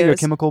you talked about your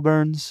chemical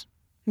burns?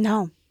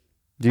 No.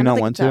 Do you not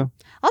want to?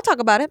 I'll talk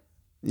about it.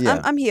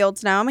 Yeah. I'm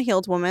healed now. I'm a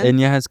healed woman.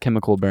 Enya has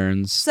chemical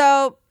burns.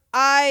 So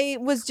I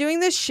was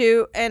doing this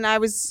shoot and I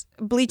was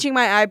bleaching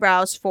my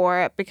eyebrows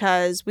for it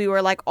because we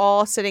were like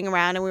all sitting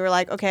around and we were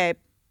like, okay,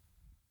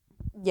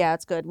 yeah,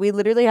 it's good. We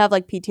literally have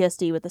like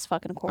PTSD with this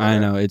fucking quarter. I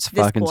know. It's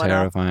fucking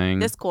terrifying.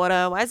 This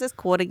quarter. Why is this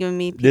quarter giving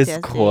me PTSD? This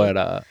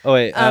quarter. Oh,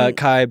 wait.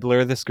 Kai,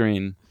 blur the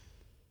screen.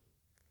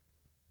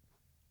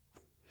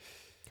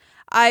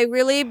 I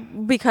really,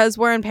 because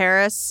we're in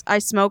Paris, I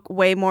smoke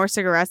way more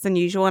cigarettes than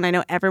usual. And I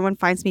know everyone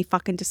finds me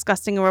fucking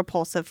disgusting and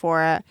repulsive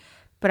for it.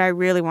 But I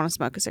really want to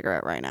smoke a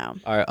cigarette right now.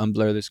 All right,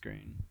 unblur the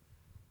screen.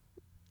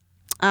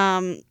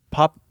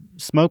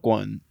 Smoke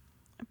one.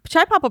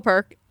 Should I pop a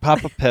perk?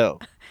 Pop a pill.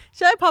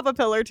 Should I pop a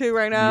pill or two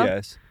right now?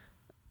 Yes.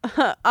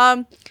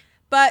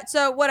 But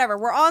so whatever.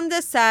 We're on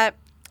this set.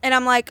 And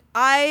I'm like,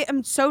 I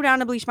am so down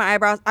to bleach my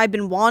eyebrows. I've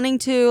been wanting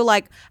to.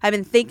 Like, I've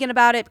been thinking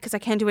about it because I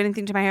can't do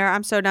anything to my hair.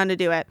 I'm so down to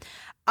do it.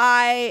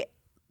 I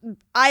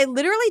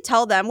literally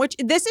tell them, which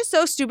this is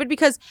so stupid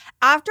because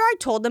after I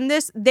told them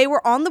this, they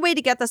were on the way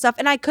to get the stuff.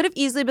 And I could have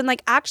easily been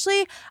like,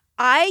 actually,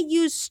 I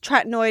use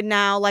tretinoid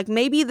now. Like,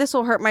 maybe this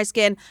will hurt my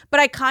skin.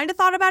 But I kind of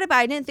thought about it, but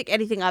I didn't think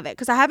anything of it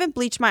because I haven't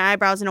bleached my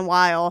eyebrows in a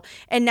while.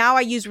 And now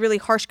I use really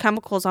harsh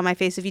chemicals on my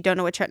face. If you don't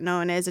know what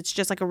tretinoid is, it's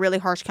just like a really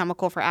harsh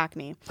chemical for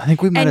acne. I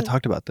think we might have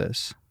talked about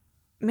this.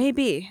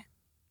 Maybe.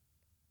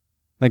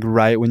 Like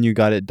right when you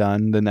got it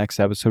done, the next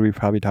episode, we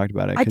probably talked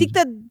about it. I think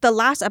that the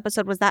last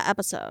episode was that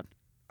episode.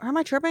 Or am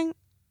I tripping?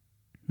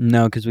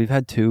 No, because we've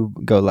had 2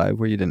 go live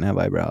where you didn't have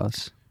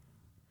eyebrows.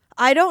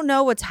 I don't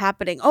know what's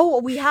happening.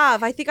 Oh, we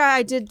have. I think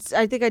I did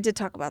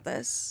talk about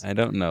this. I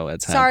don't know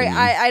what's happening.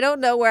 Sorry, I don't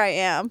know where I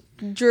am.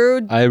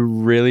 Drew. I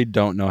really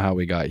don't know how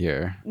we got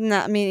here.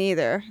 Not me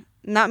either.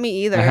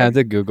 I had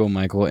to Google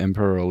Michael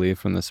Imperoli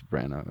from The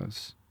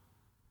Sopranos.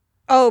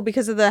 Oh,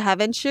 because of the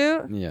Heaven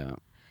shoot? Yeah.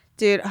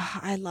 Dude,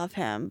 I love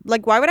him.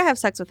 Like, why would I have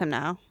sex with him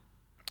now?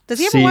 Does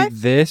he have a wife?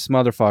 This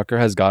motherfucker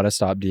has got to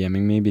stop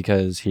DMing me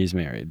because he's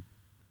married.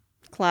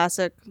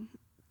 Classic.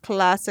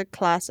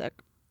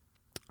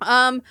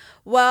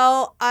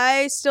 Well,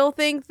 I still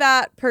think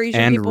that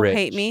Parisian people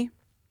hate me.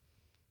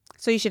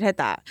 So you should hit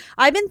that.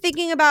 I've been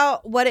thinking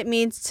about what it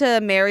means to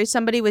marry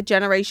somebody with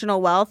generational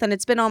wealth, and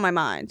it's been on my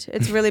mind.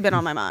 It's really been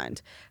on my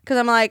mind. Because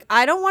I'm like,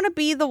 I don't want to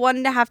be the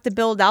one to have to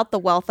build out the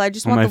wealth. I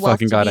just want the wealth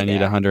to be there. Oh my fucking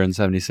God, I need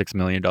 $176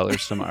 million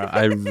tomorrow.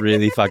 I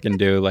really fucking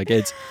do. Like,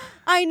 it's...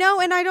 I know,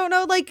 and I don't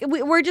know, like,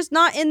 we're just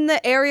not in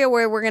the area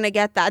where we're going to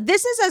get that.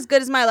 This is as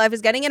good as my life is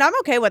getting, and I'm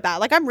okay with that.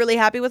 Like, I'm really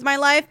happy with my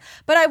life,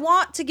 but I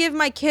want to give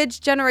my kids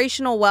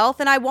generational wealth,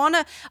 and I want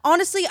to...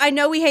 Honestly, I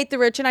know we hate the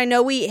rich, and I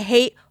know we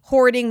hate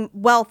hoarding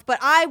wealth, but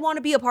I want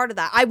to be a part of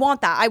that. I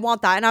want that,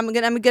 and I'm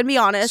gonna be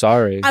honest.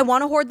 Sorry. I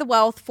want to hoard the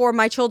wealth for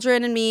my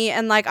children and me,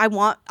 and like I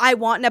want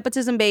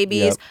nepotism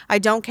babies. Yep. I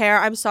don't care.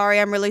 I'm sorry.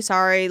 I'm really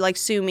sorry. Like,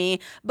 sue me.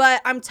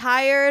 But I'm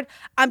tired.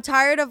 I'm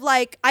tired of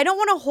like, I don't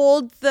want to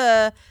hold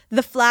the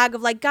flag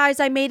of like, guys,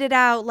 I made it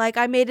out. Like,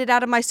 I made it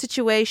out of my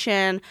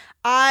situation.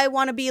 I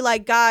want to be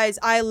like, guys,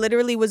 I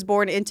literally was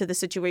born into the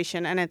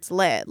situation and it's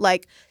lit.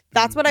 Like,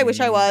 that's what I wish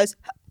I was.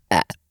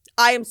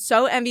 I am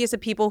so envious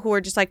of people who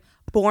are just like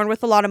born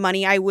with a lot of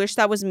money. I wish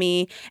that was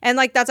me. And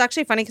like, that's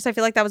actually funny because I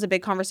feel like that was a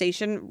big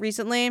conversation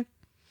recently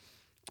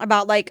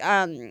about like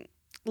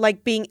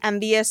being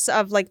envious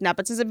of like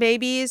nepotism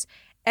babies.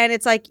 And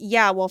it's like,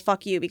 yeah, well,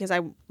 fuck you, because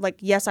I like,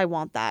 yes, I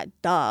want that.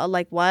 Duh.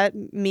 Like, what?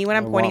 Me when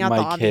I'm pointing out the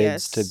obvious. I want my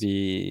kids to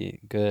be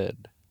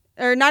good.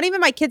 Or not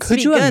even my kids to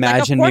be good. Could you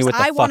imagine me with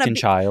a fucking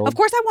child? Of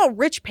course I want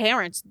rich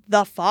parents.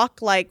 The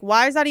fuck? Like,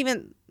 why is that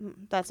even...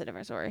 That's a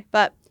different story.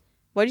 But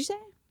what did you say?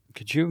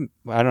 Could you...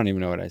 I don't even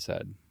know what I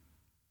said.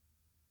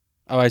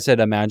 Oh, I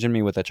said imagine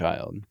me with a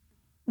child.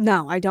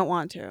 No, I don't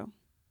want to.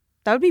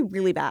 That would be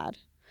really bad.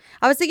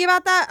 I was thinking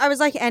about that. I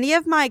was like, any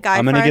of my guy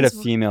friends... I'm going to get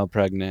a female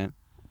pregnant.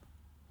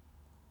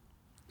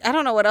 I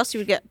don't know what else you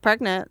would get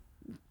pregnant.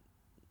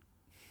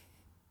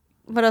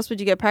 What else would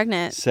you get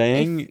pregnant?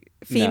 Saying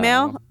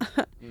female?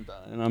 No.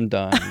 I'm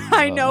done.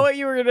 I know what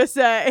you were going to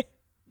say.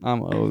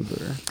 I'm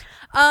over.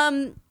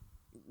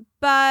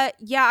 But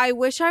yeah, I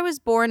wish I was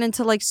born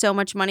into like so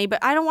much money,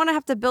 but I don't want to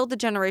have to build the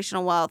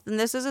generational wealth. And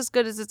this is as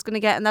good as it's going to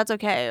get. And that's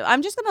okay.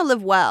 I'm just going to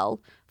live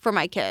well for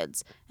my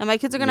kids. And my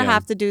kids are going to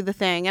have to do the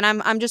thing. And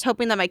I'm just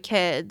hoping that my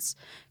kids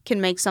can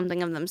make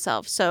something of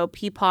themselves. So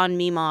Peepaw and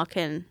Meemaw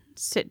can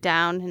sit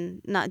down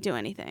and not do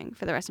anything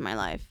for the rest of my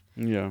life.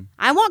 Yeah.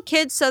 I want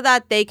kids so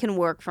that they can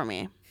work for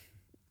me.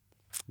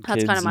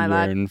 That's kind of my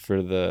vibe. Yearn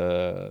for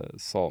the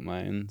salt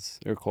mines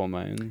or coal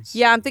mines.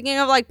 Yeah, I'm thinking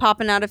of like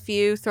popping out a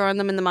few, throwing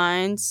them in the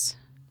mines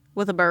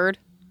with a bird.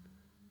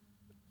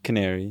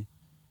 Canary.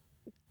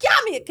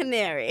 Got me a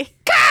canary.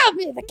 Got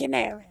me the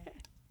canary.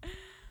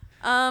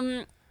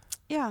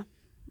 Yeah.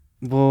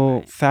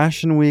 Well,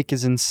 Fashion Week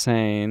is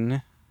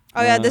insane.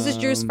 Oh yeah, this is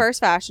Drew's first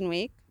Fashion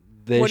Week.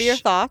 What are your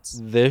thoughts?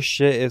 This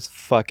shit is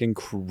fucking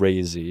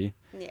crazy.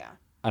 Yeah.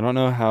 I don't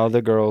know how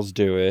the girls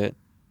do it.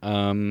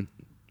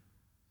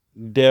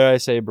 Dare I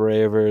say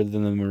braver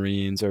than the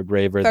Marines or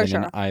braver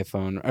than an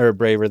iPhone or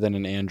braver than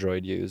an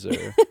Android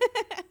user.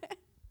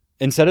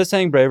 Instead of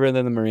saying braver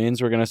than the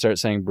Marines, we're going to start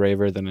saying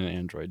braver than an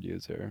Android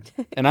user.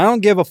 And I don't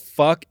give a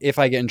fuck if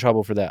I get in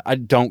trouble for that. I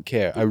don't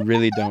care. I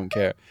really don't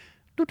care.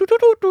 That's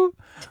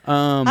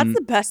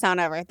the best sound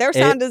ever. Their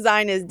sound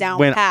design is down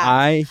when pat.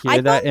 I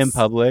hear that in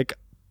public,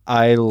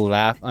 I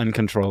laugh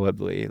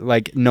uncontrollably.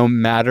 Like, no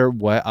matter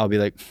what, I'll be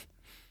like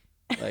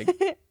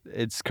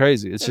it's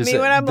crazy. It's just me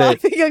when I'm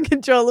laughing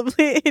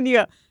uncontrollably and you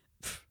go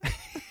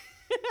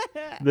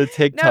the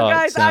TikTok No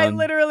guys, sound. I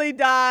literally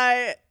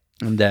die.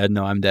 I'm dead.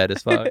 No, I'm dead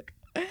as fuck.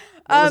 What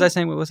was I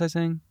saying? What was I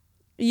saying?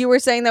 You were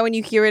saying that when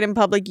you hear it in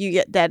public, you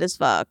get dead as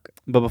fuck.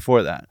 But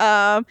before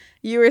that,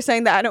 you were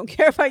saying that I don't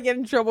care if I get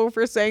in trouble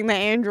for saying that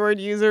Android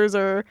users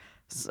are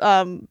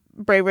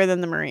braver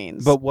than the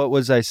Marines. But what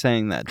was I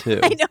saying that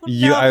to? I don't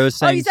know. I was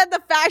saying. Oh, you said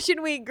the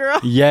Fashion Week, girl.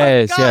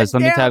 Yes, God yes.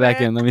 Let me tap back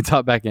it. in. Let me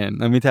top back in.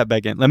 Let me tap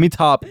back in. Let me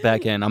top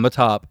back in. I'm a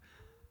top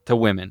to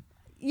women.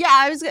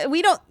 Yeah,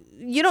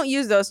 you don't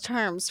use those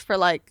terms for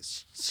like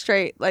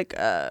straight like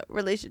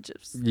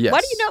relationships. Yes.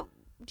 What do you know?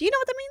 Do you know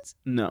what that means?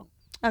 No.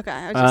 Okay.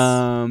 I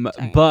was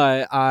just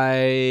but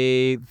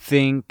I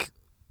think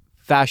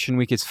Fashion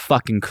Week is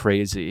fucking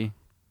crazy.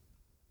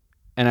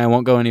 And I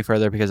won't go any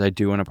further because I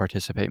do want to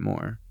participate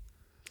more.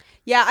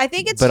 Yeah, I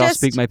think it's But I'll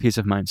speak my piece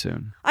of mind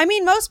soon. I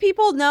mean, most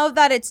people know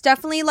that it's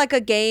definitely like a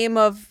game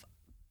of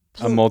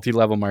a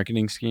multi-level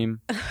marketing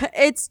scheme.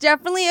 It's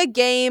definitely a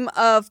game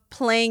of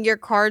playing your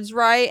cards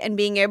right and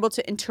being able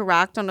to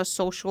interact on a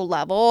social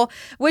level,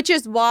 which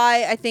is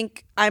why I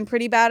think I'm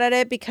pretty bad at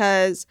it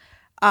because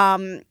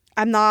I'm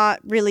not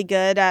really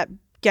good at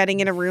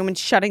getting in a room and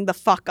shutting the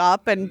fuck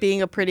up and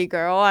being a pretty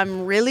girl.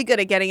 I'm really good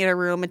at getting in a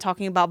room and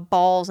talking about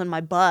balls in my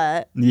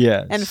butt.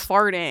 Yes. And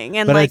farting.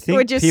 And but like, I think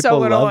which is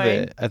so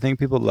annoying. It. I think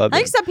people love it. I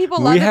think some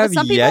people love it, but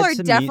some people are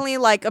definitely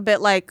like a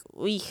bit like,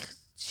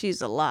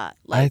 she's a lot.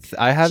 Like,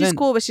 I haven't she's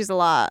cool, but she's a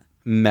lot.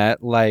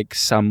 Met like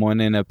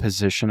someone in a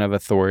position of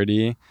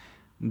authority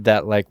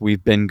that like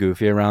we've been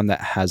goofy around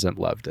that hasn't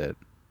loved it.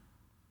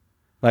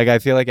 Like, I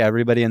feel like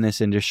everybody in this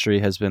industry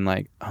has been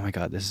like, oh my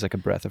God, this is like a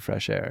breath of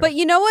fresh air. But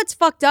you know what's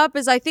fucked up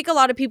is I think a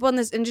lot of people in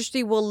this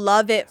industry will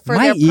love it for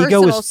my their personal sake.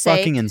 My ego is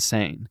fucking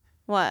insane.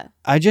 What?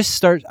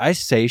 I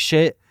say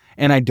shit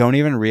and I don't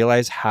even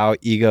realize how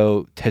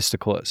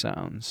egotistical it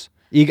sounds.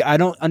 I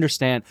don't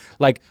understand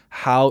like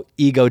how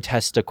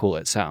egotistical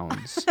it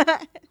sounds.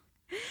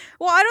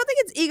 Well, I don't think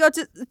it's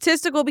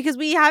egotistical because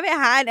we haven't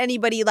had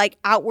anybody like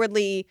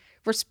outwardly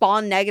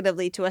respond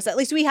negatively to us. At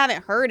least we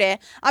haven't heard it.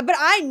 But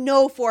I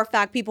know for a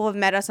fact people have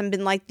met us and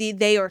been like,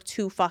 they are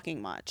too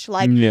fucking much.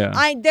 Like,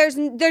 yeah.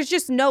 There's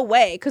just no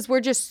way because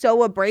we're just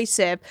so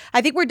abrasive.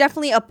 I think we're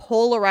definitely a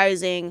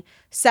polarizing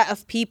set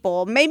of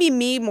people. Maybe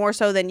me more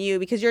so than you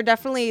because you're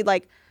definitely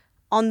like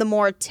on the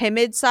more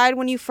timid side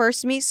when you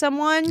first meet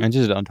someone. I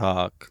just don't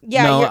talk.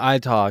 Yeah, no, I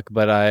talk,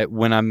 but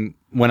when I'm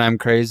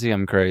crazy,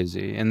 I'm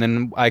crazy. And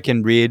then I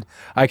can read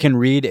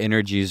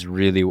energies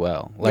really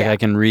well. Like I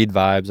can read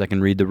vibes, I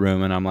can read the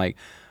room and I'm like,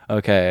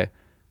 okay,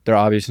 they're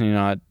obviously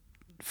not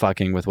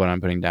fucking with what I'm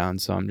putting down,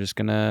 so I'm just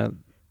going to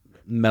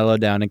mellow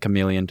down and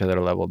chameleon to their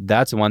level.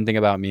 That's one thing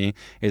about me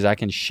is I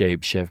can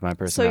shape shift my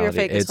personality.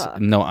 So you're fake as fuck.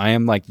 No, I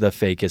am like the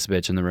fakest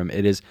bitch in the room.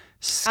 It is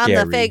scary.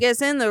 I'm the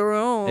fakest in the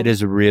room. It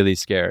is really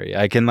scary.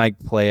 I can like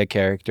play a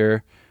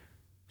character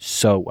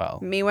so well.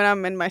 Me when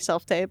I'm in my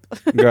self-tape.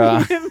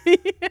 Girl,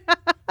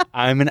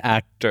 I'm an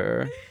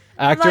actor.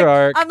 I'm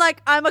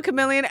a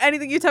chameleon.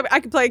 Anything you tell me, I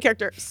can play a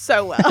character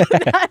so well.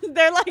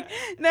 they're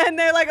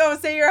like, oh,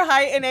 say your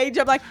height and age.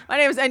 I'm like, my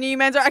name is Enya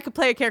Manzer. I could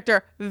play a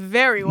character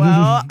very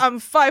well. I'm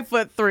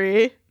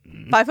 5'3",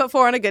 5'4"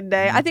 on a good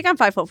day. I think I'm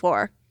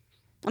 5'4".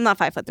 I'm not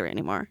 5'3"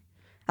 anymore.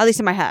 At least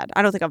in my head.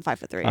 I don't think I'm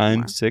 5'3" anymore.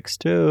 I'm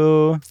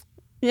 6'2".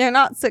 You're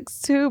not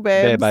 6'2",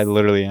 babe. Babe, I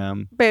literally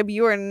am. Babe,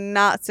 you are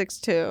not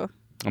 6'2".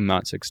 I'm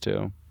not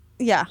 6'2".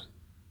 Yeah.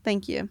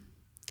 Thank you.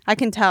 I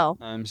can tell.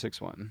 I'm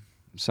 6'1".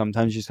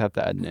 Sometimes you just have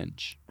to add an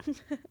inch.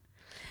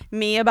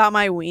 Me about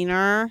my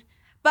wiener.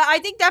 But I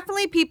think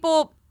definitely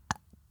people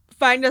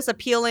find us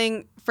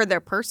appealing for their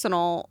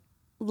personal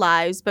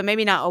lives, but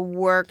maybe not a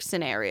work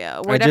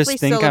scenario. We're I definitely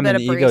just think still a I'm bit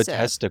an abrasive.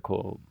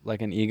 egotesticle,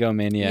 like an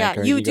egomaniac. Yeah,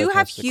 or you an do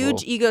have egotesticle.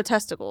 huge ego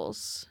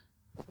testicles.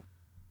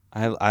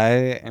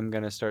 I am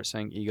gonna start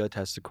saying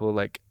egotesticle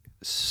like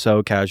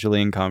so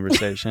casually in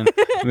conversation.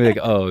 I'm like,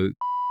 oh,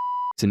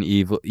 it's an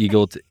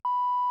it's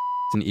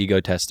an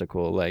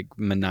egotesticle, like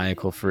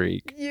maniacal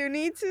freak. You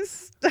need to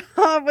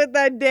stop with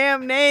that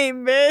damn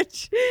name,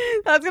 bitch.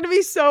 That's gonna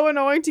be so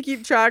annoying to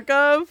keep track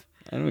of.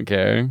 I don't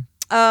care.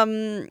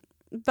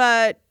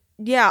 But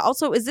yeah.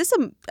 Also, is this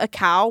a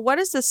cow? What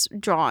is this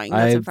drawing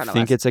that's in front of us? I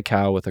think it's a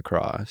cow with a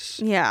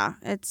cross. Yeah,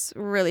 it's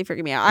really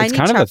freaking me out. It's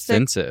kind of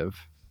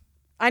offensive.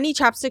 I need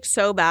chapstick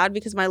so bad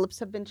because my lips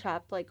have been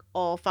chapped like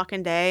all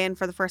fucking day, and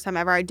for the first time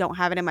ever, I don't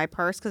have it in my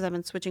purse because I've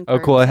been switching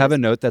purses. Oh, cool! I have a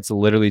note that's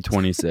literally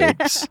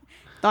 26.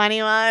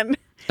 21.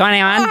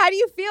 21. Oh, how do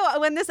you feel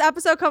when this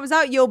episode comes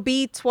out? You'll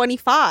be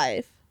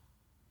 25.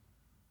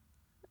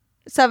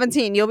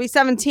 17. You'll be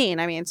 17.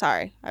 I mean,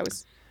 sorry, I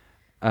was.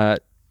 I'll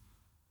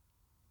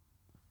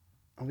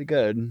be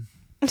good.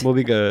 We'll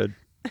be good.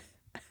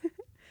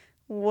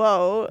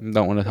 Whoa!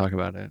 Don't want to talk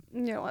about it.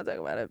 You don't want to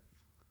talk about it.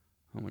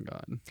 Oh my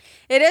god.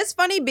 It is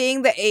funny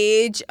being the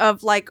age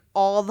of like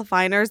all the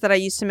finers that I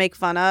used to make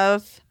fun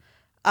of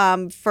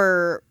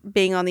for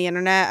being on the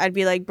internet. I'd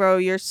be like, bro,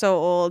 you're so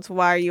old.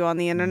 Why are you on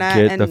the internet?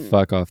 Get the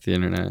fuck off the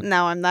internet.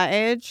 Now I'm that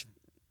age,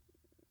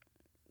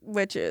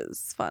 which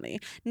is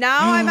funny.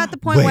 Now I'm at the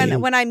point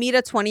when I meet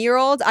a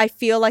 20-year-old, I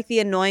feel like the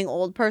annoying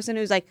old person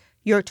who's like,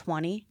 you're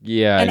 20.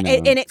 Yeah, and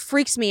it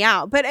freaks me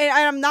out. But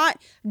I'm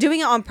not doing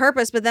it on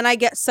purpose. But then I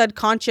get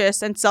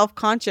subconscious and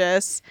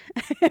self-conscious.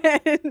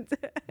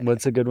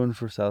 What's a good one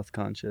for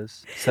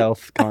self-conscious?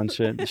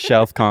 Self-conscious,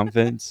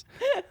 shelf-confidence.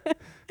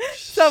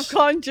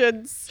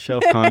 Self-conscious.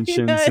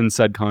 Shelf-conscious and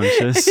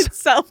subconscious. It's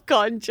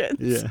self-conscious.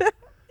 Yeah.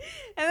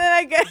 And then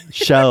I get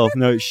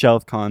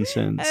shelf-conscious.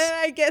 And then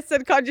I get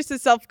subconscious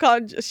and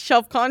self-conscious,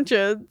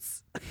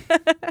 shelf-conscious.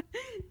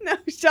 No,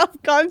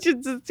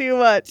 self-conscious is too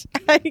much.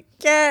 I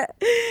get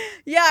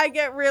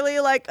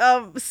really like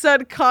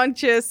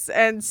subconscious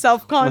and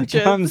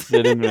self-conscious. Like I'm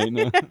sitting right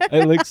now.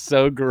 I look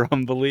so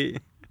grumbly.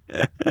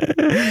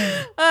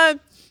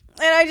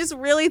 And I just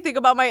really think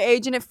about my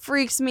age and it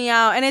freaks me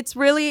out. And it's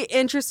really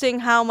interesting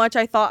how much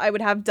I thought I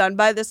would have done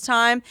by this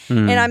time.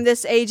 And I'm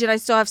this age and I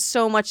still have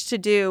so much to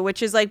do,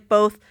 which is like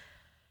both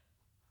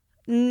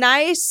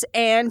nice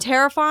and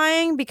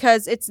terrifying.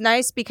 Because it's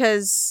nice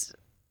because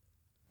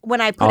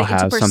when I put it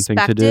into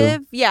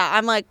perspective, yeah,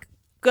 I'm like,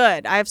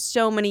 good. I have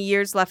so many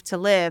years left to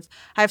live.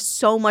 I have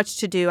so much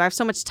to do. I have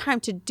so much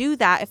time to do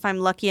that if I'm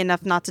lucky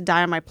enough not to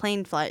die on my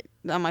plane flight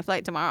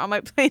tomorrow. On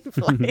my plane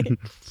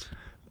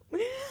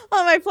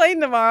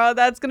tomorrow.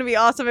 That's going to be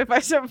awesome if I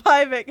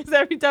survive it, because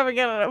every time I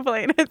get on a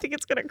plane, I think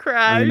it's going to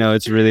crash. I know,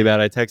 it's really bad.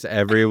 I text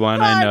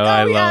everyone I know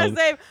I love.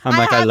 Same.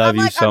 I love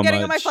you so much. I'm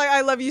getting on my flight. I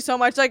love you so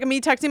much. Like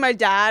me texting my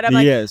dad. I'm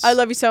like, yes. I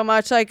love you so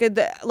much. Like it's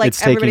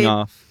everybody. Taking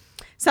off.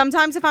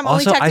 Sometimes if I'm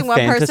also, only texting one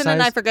person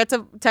and I forget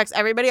to text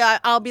everybody,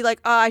 I'll be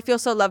like, oh, I feel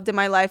so loved in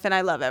my life and I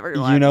love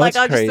everyone. You know, like,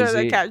 I'll crazy. Just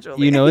throw that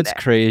casually. You know, it's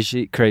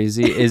crazy is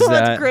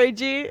that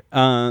crazy?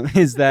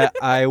 Is that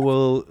I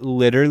will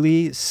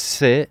literally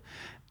sit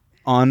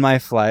on my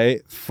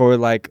flight for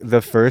like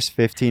the first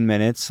 15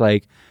 minutes,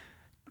 like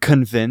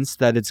convinced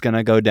that it's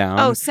gonna go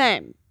down. Oh,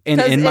 same. And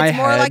in my head, it's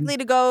more likely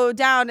to go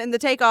down in the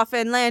takeoff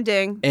and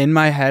landing. In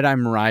my head,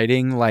 I'm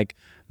writing like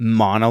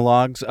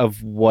monologues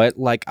of what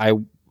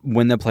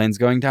when the plane's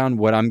going down,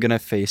 what I'm gonna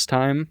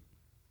FaceTime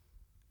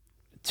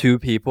to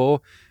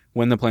people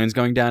when the plane's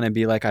going down and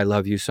be like, I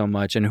love you so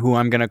much, and who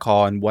I'm gonna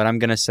call and what I'm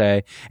gonna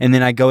say. And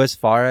then I go as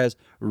far as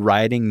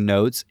writing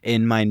notes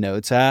in my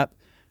notes app.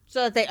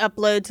 So that they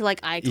upload to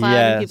like iCloud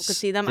and people can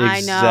see them.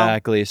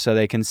 Exactly. So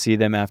they can see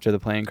them after the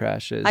plane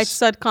crashes. I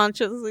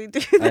subconsciously do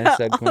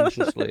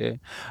that.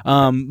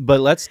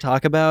 But let's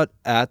talk about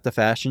at the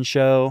fashion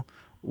show,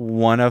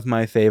 one of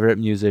my favorite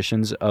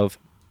musicians of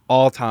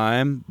all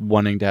time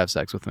wanting to have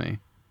sex with me.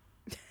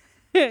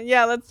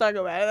 Yeah, let's talk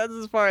about it. That's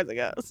as far as it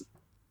goes.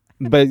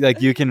 But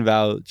like, you can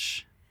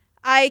vouch.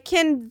 I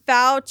can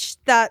vouch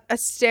that a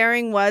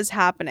staring was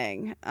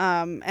happening.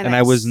 And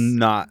I was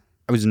not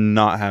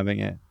having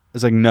it. I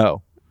was like,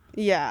 no.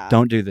 Yeah.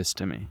 Don't do this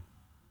to me.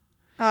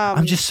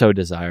 I'm just so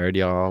desired,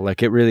 y'all.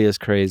 Like, it really is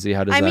crazy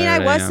how desired I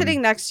am. I was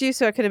sitting next to you,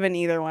 so it could have been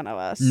either one of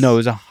us. No, it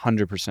was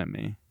 100%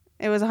 me.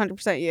 It was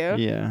 100%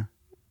 you? Yeah.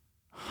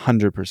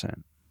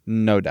 100%.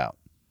 No doubt.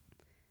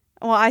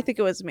 Well, I think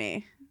it was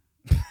me.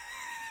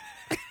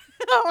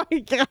 Oh my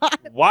God.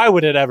 Why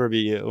would it ever be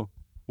you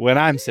when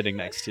I'm sitting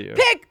next to you?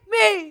 Pick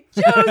me!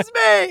 Choose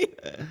me!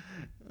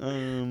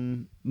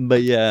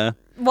 But yeah.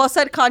 Well,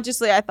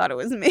 subconsciously, I thought it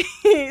was me.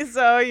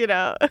 So, you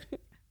know.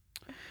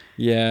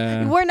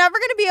 Yeah. We're never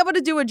going to be able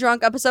to do a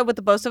drunk episode with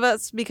the both of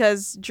us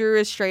because Drew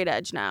is straight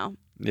edge now.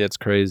 Yeah, it's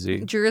crazy.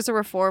 Drew is a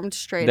reformed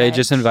straight edge. They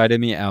just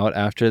invited me out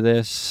after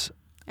this.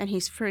 And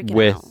he's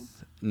freaking out.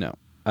 No.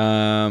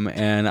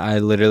 And I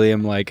literally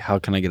am like, how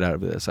can I get out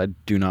of this? I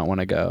do not want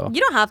to go.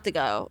 You don't have to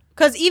go.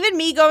 Because even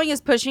me going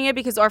is pushing it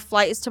because our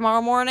flight is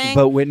tomorrow morning.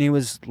 But Whitney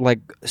was like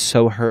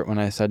so hurt when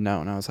I said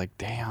no. And I was like,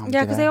 damn.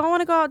 Yeah, because they all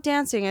want to go out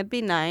dancing. It'd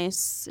be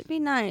nice. It'd be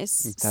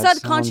nice. That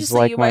Subconsciously,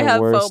 like you might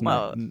have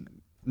FOMO.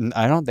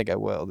 I don't think I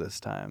will this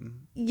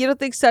time. You don't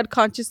think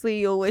subconsciously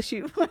you'll wish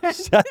you would?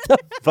 Shut the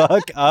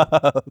fuck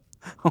up.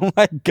 Oh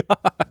my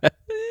God.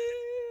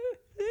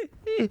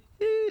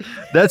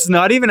 That's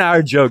not even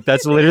our joke.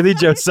 That's literally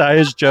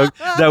Josiah's joke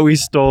that we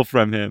stole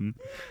from him.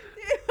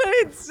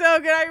 It's so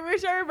good. I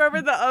wish I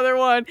remembered the other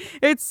one.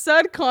 It's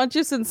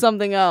subconscious and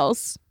something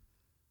else.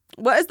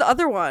 What is the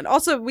other one?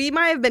 Also, we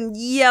might have been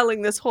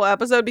yelling this whole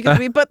episode because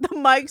we put the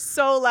mic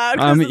so loud.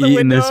 I'm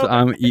eating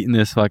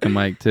this fucking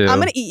mic too. I'm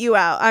gonna eat you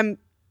out.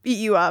 Eat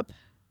you up.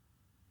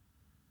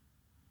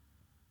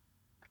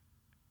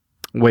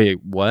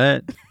 Wait,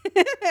 what?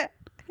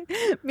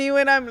 Me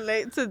when I'm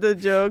late to the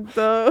joke,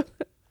 though.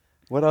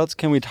 What else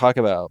can we talk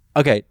about?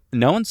 Okay,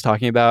 no one's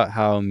talking about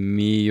how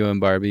me, you, and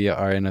Barbie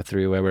are in a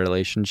three-way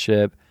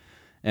relationship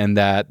and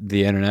that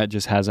the internet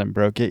just hasn't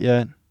broke it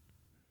yet.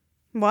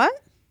 What?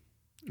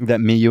 That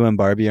me, you, and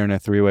Barbie are in a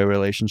three-way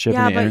relationship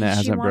and the internet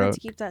hasn't broke. Yeah, but she wanted to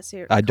keep that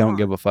serious. I don't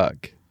give a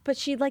fuck. But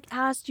she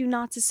asked you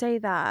not to say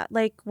that.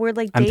 We're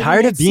dating. I'm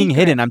tired of being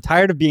hidden. I'm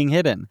tired of being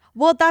hidden.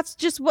 Well, that's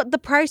just what the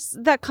price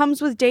that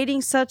comes with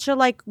dating such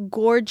a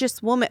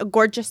gorgeous woman.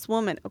 Gorgeous.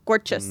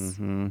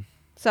 Mm-hmm.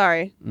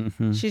 Sorry,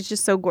 she's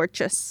just so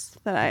gorgeous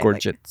that I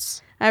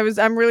gorgeous.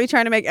 I'm really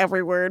trying to make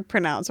every word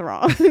pronounce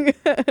wrong.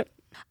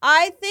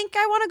 I think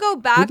I want to go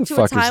back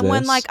to a time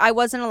when I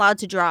wasn't allowed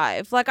to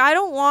drive. I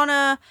don't want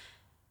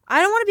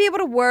to be able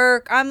to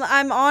work.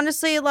 I'm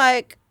honestly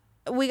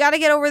we got to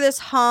get over this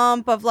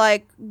hump of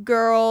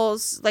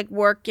girls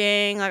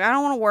working. I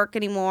don't want to work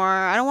anymore.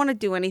 I don't want to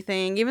do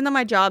anything, even though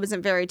my job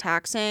isn't very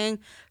taxing.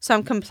 So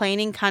I'm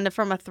complaining kind of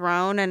from a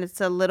throne, and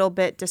it's a little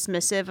bit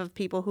dismissive of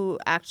people who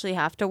actually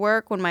have to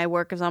work when my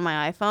work is on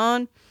my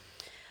iPhone.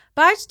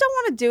 But I just don't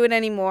want to do it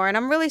anymore, and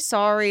I'm really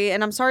sorry,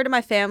 and I'm sorry to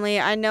my family.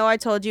 I know I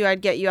told you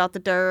I'd get you out the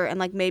dirt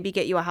and maybe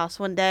get you a house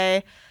one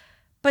day.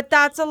 But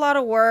that's a lot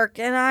of work,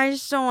 and I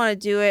just don't want to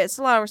do it. It's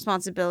a lot of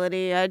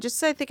responsibility. I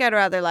think I'd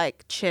rather,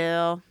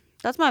 chill.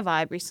 That's my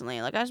vibe recently.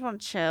 I just want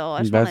to chill.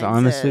 That's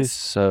honestly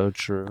so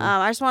true.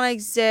 I just want to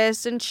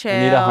exist and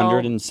chill. I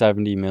need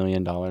 $170 million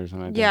in my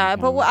bank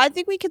account. But I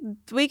think we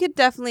could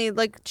definitely,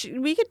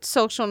 we could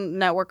social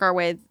network our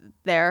way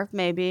there,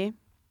 maybe.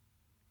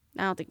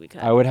 I don't think we could.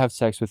 I would have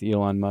sex with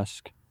Elon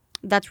Musk.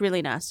 That's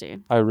really nasty.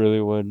 I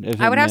really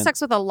would. I would have sex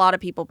with a lot of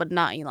people, but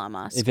not Elon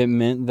Musk. If it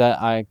meant that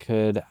I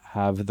could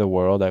have the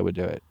world, I would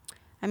do it.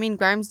 I mean,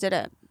 Grimes did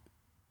it.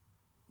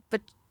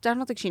 But I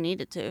don't think she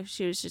needed to.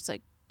 She was just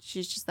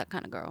she's just that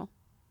kind of girl.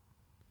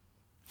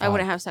 I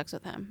wouldn't have sex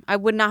with him. I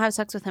would not have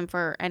sex with him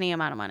for any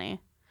amount of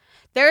money.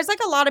 There's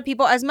a lot of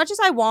people, as much as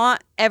I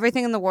want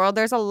everything in the world,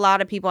 there's a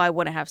lot of people I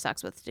wouldn't have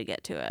sex with to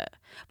get to it.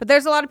 But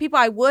there's a lot of people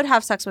I would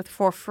have sex with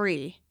for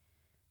free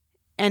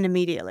and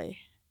immediately,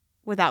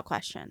 without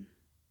question.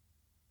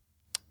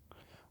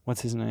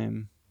 What's his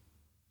name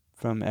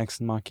from Ex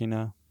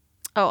Machina?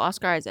 Oh,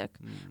 Oscar Isaac.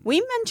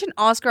 We mention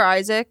Oscar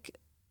Isaac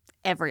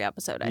every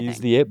episode, I think. He's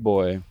the it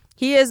boy.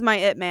 He is my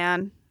it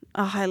man.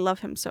 Oh, I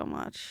love him so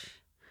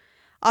much.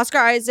 Oscar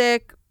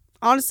Isaac.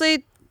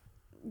 Honestly,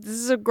 this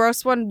is a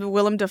gross one.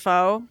 Willem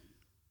Dafoe.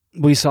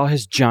 We saw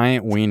his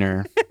giant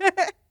wiener.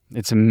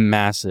 It's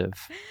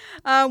massive.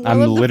 I'm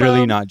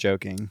literally not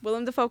joking.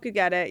 Willem Dafoe could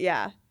get it.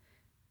 Yeah.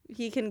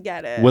 He can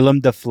get it.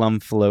 Willem the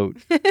Flum Float.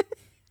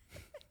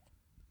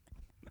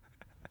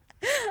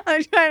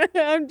 I'm trying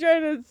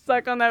to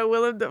suck on that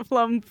Willem the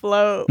Flum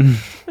float.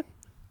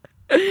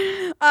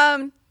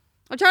 I'm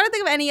trying to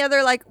think of any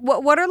other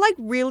what are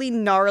really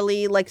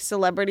gnarly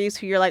celebrities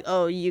who you're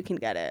oh, you can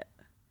get it.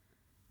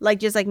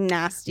 Just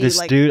nasty. This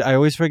dude, I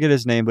always forget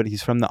his name, but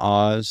he's from the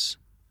Oz.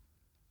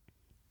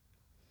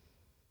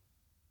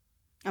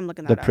 I'm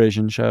looking that up. The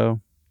prison show.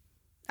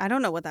 I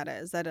don't know what that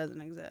is. That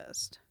doesn't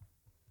exist.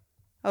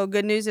 Oh,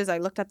 good news is I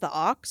looked up the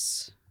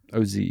Ox.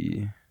 OZ.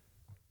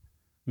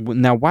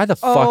 Now, why the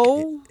fuck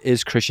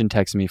is Christian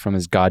texting me from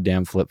his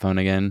goddamn flip phone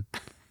again?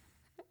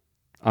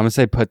 I'm gonna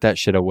say put that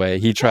shit away.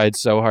 He tried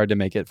so hard to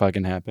make it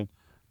fucking happen.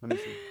 Let me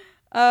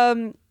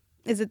see.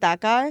 Is it that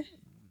guy?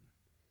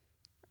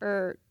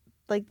 Or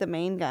the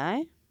main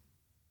guy?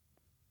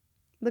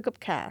 Look up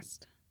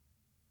cast.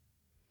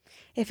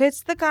 If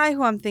it's the guy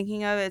who I'm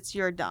thinking of,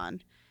 you're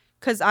done.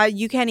 Cause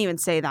you can't even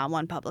say that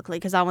one publicly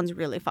because that one's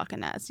really fucking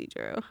nasty,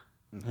 Drew.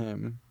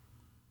 Him.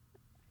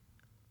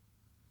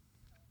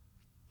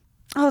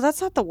 Oh,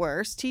 that's not the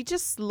worst. He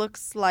just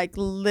looks like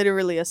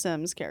literally a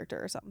Sims character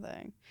or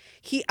something.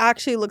 He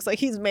actually looks like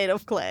he's made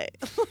of clay.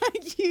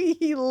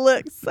 He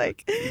looks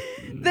like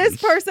this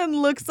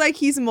person looks like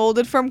he's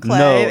molded from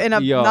clay in a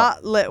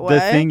not lit way.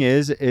 The thing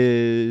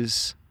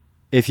is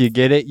if you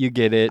get it, you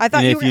get it. I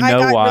thought and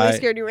I got really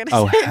scared you were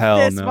gonna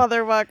say this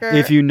motherfucker.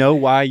 If you know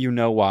why, you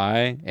know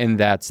why, and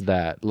that's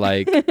that.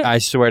 I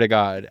swear to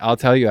God, I'll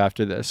tell you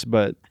after this,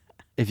 but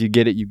if you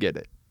get it, you get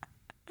it.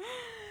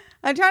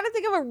 I'm trying to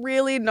think of a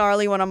really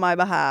gnarly one on my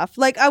behalf.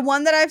 Like a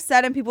one that I've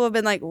said and people have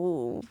been like,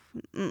 ooh.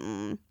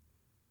 Mm-mm.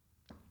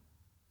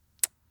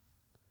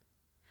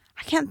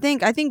 I can't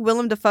think. I think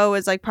Willem Dafoe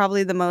is like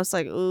probably the most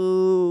like,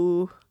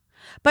 ooh.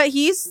 But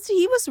he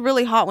was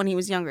really hot when he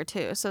was younger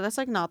too. So that's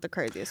like not the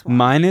craziest one.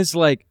 Mine is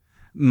like,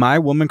 my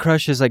woman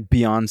crush is like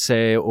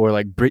Beyonce or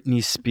like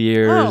Britney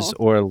Spears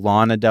or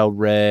Lana Del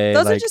Rey.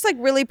 Those are just like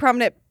really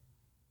prominent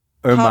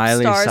or pop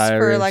Miley stars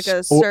Cyrus for like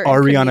a certain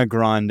or Ariana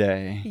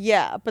Grande.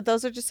 Yeah, but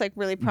those are just like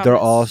really prominent. They're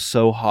all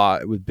so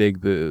hot with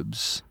big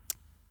boobs.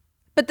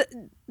 But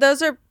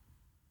those are,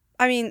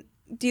 I mean,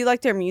 do you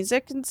like their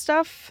music and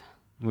stuff?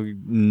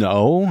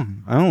 No,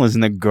 I don't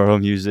listen to girl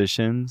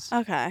musicians.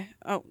 Okay.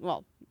 Oh,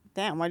 well,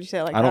 damn, why'd you say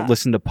it like that? I don't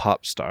listen to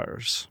pop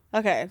stars.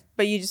 Okay,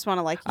 but you just want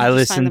to like... I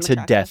listen to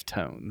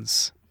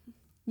Deftones.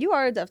 You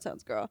are a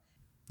Deftones girl.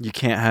 You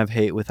can't have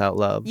hate without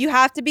love. You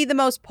have to be the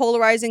most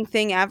polarizing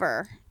thing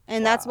ever.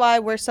 And that's why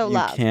we're so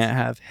loved. You can't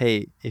have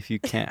hate if you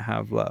can't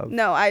have love.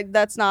 No,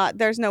 that's not...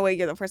 There's no way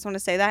you're the first one to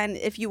say that. And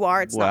if you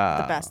are, it's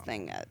not the best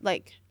thing.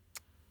 Like,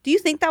 do you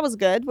think that was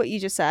good, what you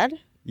just said?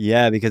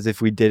 Yeah, because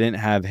if we didn't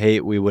have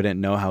hate, we wouldn't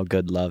know how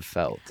good love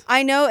felt.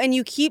 I know, and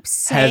you keep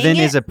saying Heaven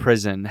is a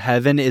prison.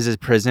 Heaven is a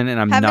prison, and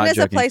I'm not joking. Heaven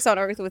is a place on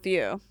earth with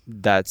you.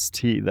 That's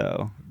tea,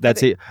 though.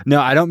 That's it. No,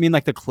 I don't mean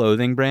like the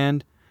clothing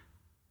brand.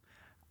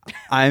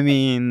 I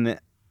mean,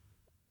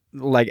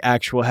 like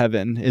actual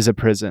heaven is a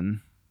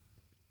prison.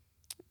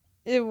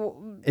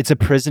 It's a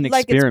prison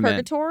experiment. Like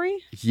it's purgatory?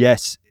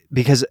 Yes,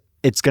 because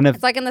it's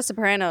like in The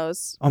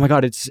Sopranos. Oh my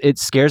God, it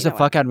scares the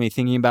fuck out of me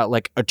thinking about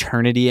like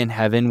eternity in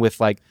heaven with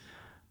like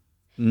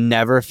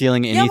never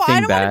feeling anything bad. I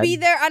don't want to be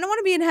there. I don't want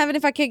to be in heaven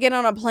if I can't get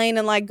on a plane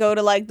and like go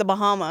to like the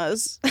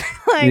Bahamas. I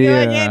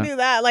can't do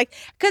that. Like,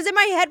 because in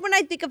my head, when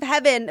I think of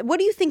heaven, what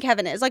do you think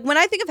heaven is? Like when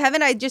I think of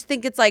heaven, I just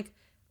think it's like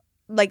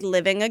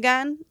living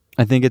again.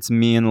 I think it's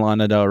me and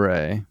Lana Del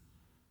Rey.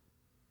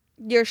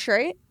 You're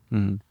straight?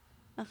 Mm-hmm.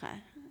 Okay.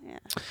 Yeah.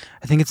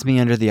 I think it's me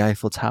under the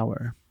Eiffel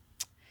Tower.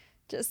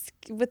 Just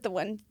with the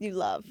one you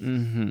love.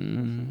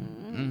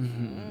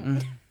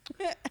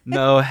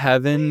 No,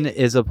 heaven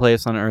is a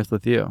place on earth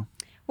with you.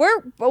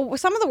 We're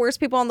some of the worst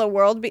people in the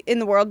world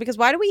because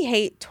why do we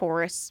hate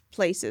tourist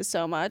places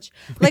so much?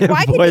 Like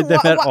why does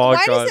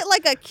it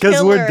like a killer?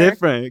 Because we're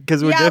different.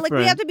 Like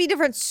we have to be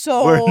different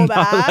so we're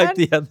bad. Not like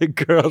the other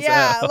girls.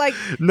 Yeah, like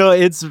no,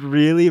 it's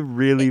really,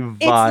 really vile.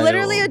 It's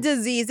literally a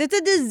disease. It's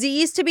a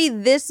disease to be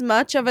this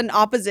much of an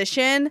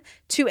opposition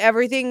to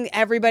everything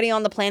everybody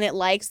on the planet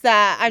likes.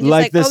 That I'm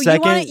just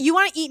you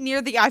want to eat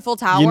near the Eiffel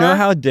Tower? You know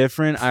how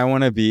different I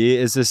want to be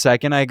is the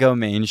second I go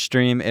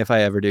mainstream. If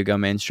I ever do go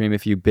mainstream,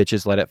 if you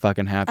bitches let it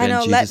fucking happen. I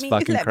know, Jesus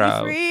let me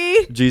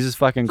free. Jesus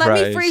fucking Christ.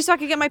 Let me free so I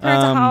can get my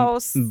parents a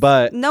house.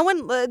 But no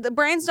one, the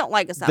brands don't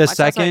like us that much. The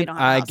second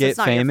I get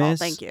famous,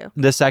 thank you.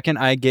 The second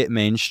I get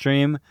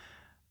mainstream,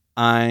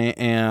 I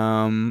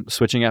am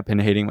switching up and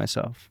hating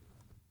myself.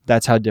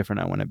 That's how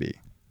different I want to be.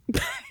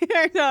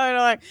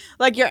 no,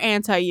 like you're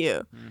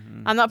anti-you.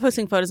 Mm-hmm. I'm not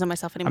posting photos of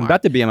myself anymore. I'm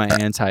about to be in my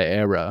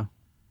anti-era.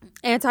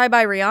 Anti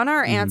by Rihanna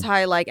or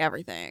anti like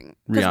everything?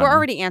 Because we're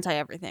already anti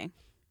everything.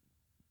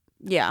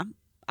 Yeah.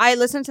 I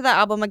listened to that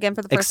album again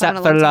for the first time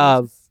in a long time. Except for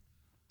love.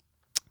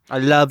 I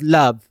love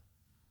love.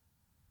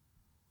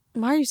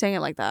 Why are you saying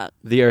it like that?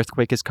 The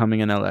earthquake is coming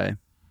in LA.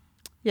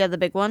 Yeah, the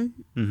big one?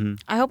 Mm-hmm.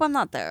 I hope I'm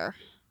not there.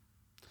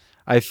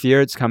 I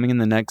fear it's coming in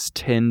the next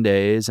 10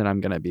 days, and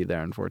I'm going to be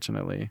there,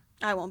 unfortunately.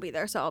 I won't be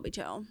there, so I'll be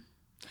chill.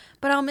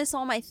 But I'll miss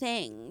all my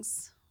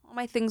things. All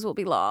my things will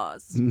be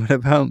lost. What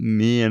about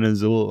me and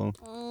Azul?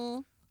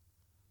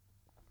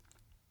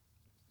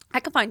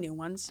 I can find new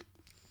ones.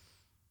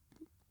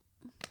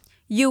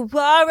 You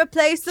are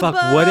replaceable.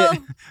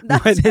 Fuck,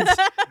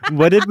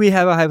 what did we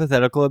have a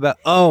hypothetical about?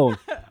 Oh,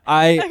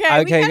 we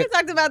kind of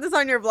talked about this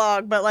on your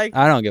vlog, but like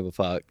I don't give a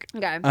fuck.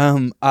 Okay.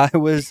 I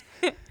was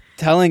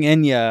telling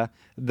Enya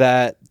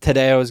that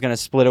today I was gonna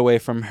split away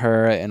from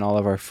her and all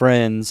of our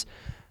friends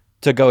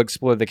to go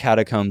explore the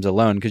catacombs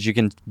alone, because you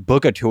can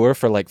book a tour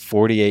for like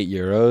 48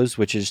 euros,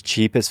 which is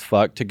cheap as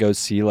fuck to go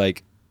see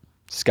like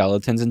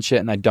skeletons and shit.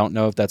 And I don't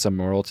know if that's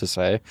immoral to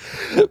say.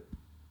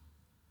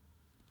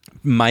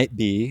 Might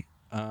be.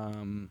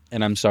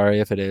 And I'm sorry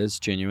if it is,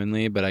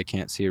 genuinely, but I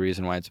can't see a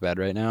reason why it's bad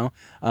right now.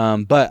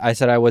 But I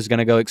said I was going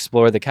to go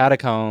explore the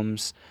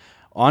catacombs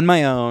on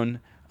my own.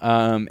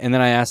 And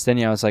then I asked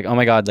Enya, I was like, oh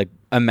my God, like,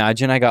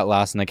 imagine I got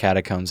lost in the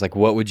catacombs. Like,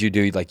 what would you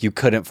do? Like, you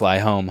couldn't fly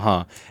home,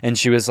 huh? And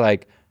she was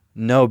like,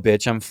 no,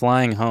 bitch, I'm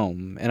flying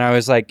home. And I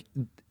was like,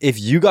 if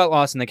you got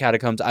lost in the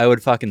catacombs, I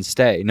would fucking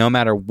stay. No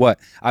matter what,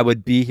 I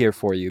would be here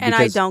for you. And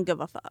I don't give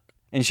a fuck.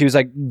 And she was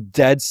like,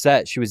 dead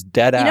set. She was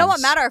dead ass. You know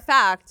what? Matter of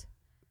fact,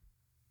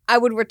 I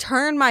would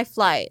return my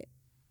flight.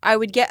 I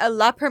would get a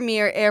La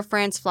Premiere Air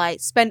France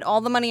flight, spend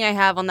all the money I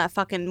have on that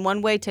fucking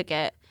one-way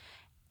ticket,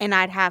 and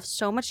I'd have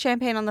so much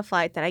champagne on the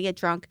flight that I get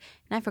drunk,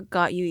 and I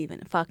forgot you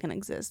even fucking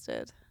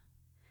existed.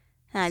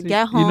 And I'd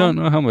get home. You don't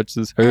know how much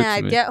this hurts me. And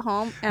I'd get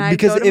home, and I'd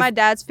go to my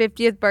dad's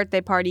 50th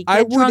birthday party,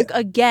 drunk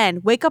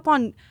again, wake up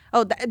on...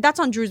 Oh, that's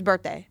on Drew's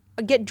birthday.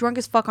 I'd get drunk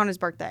as fuck on his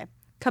birthday.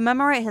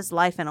 commemorate his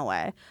life in a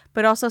way,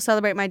 but also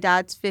celebrate my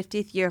dad's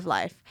 50th year of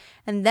life.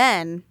 And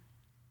then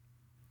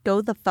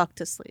go the fuck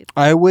to sleep.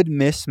 I would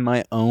miss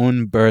my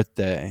own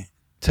birthday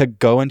to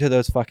go into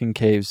those fucking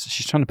caves.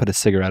 She's trying to put a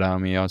cigarette out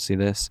on me. Y'all see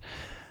this?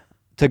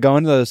 To go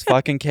into those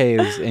fucking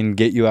caves and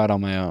get you out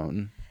on my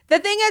own. The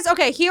thing is,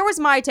 okay, here was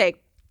my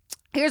take.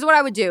 Here's what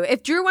I would do.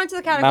 If Drew went to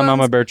the catacombs... My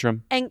Mama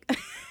Bertram. And...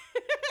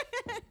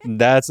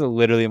 That's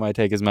literally my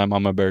take is my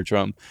Mama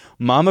Bertram.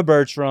 Mama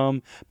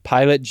Bertram,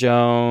 Pilot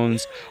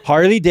Jones,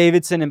 Harley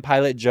Davidson and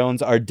Pilot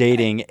Jones are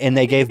dating, and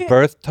they gave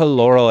birth to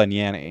Laurel and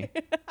Yanny.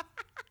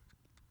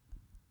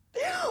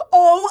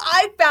 Oh,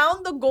 I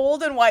found the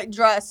gold and white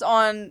dress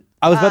on...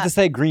 I was about to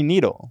say Green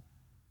Needle.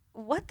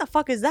 What the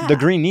fuck is that? The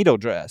Green Needle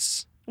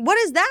dress. What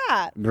is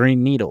that?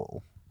 Green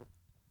Needle.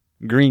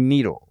 Green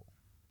Needle.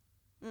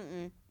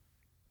 Mm-mm.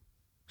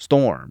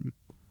 Storm.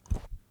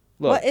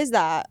 Look. What is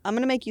that? I'm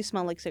going to make you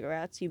smell like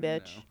cigarettes, you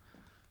bitch.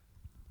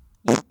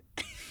 No.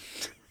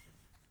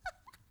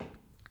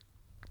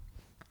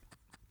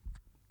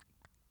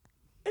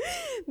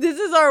 This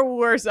is our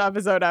worst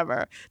episode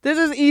ever. This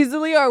is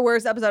easily our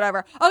worst episode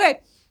ever. Okay,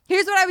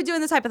 here's what I would do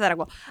in this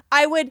hypothetical.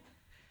 I would...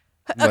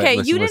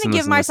 Okay, you didn't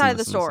give my side of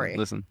the story.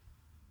 Listen.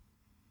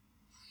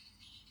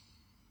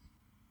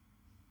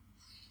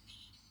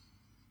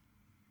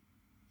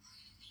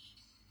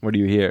 What do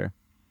you hear?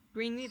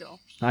 Green Needle.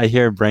 I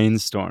hear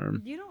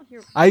Brainstorm. You don't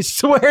hear... I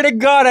swear to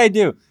God I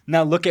do.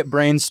 Now look at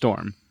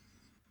Brainstorm.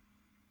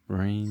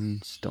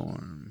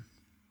 Brainstorm.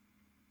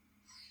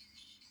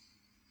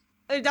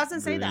 It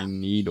doesn't say that. Green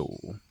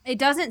Needle. It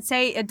doesn't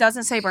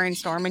say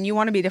Brainstorm, and you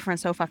want to be different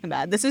so fucking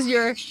bad. This is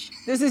your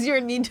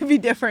need to be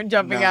different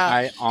jumping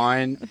out.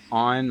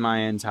 On my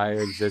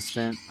entire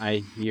existence,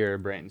 I hear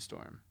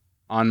Brainstorm.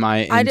 On my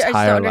entire life. I just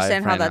don't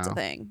understand how that's a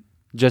thing.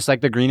 Just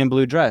like the green and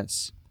blue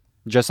dress.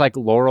 Just like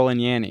Laurel and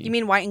Yanny. You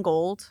mean white and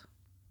gold?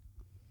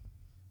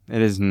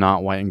 It is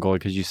not white and gold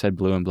because you said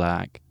blue and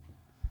black.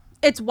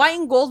 It's white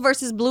and gold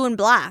versus blue and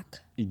black.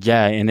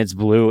 Yeah, and it's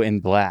blue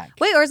and black.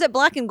 Wait, or is it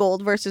black and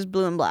gold versus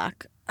blue and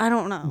black? I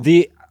don't know.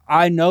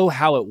 I know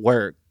how it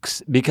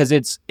works because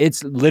it's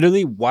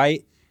literally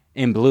white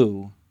and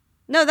blue.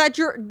 No, that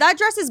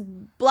dress is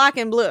black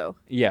and blue.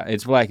 Yeah,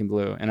 it's black and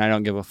blue, and I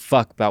don't give a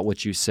fuck about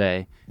what you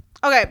say.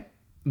 Okay,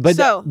 but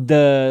so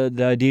the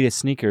Adidas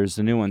sneakers,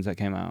 the new ones that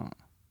came out.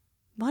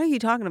 What are you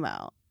talking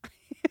about?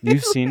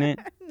 You've seen it?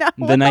 No.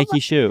 The Nike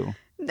shoe.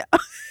 No.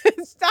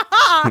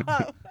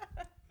 Stop.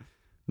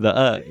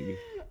 The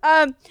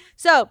UGG.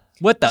 So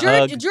what the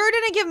UGG? Drew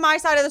didn't give my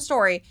side of the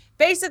story.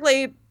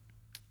 Basically,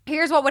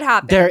 here's what would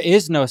happen. There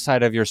is no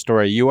side of your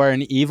story. You are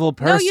an evil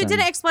person. No, you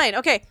didn't explain.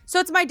 Okay, so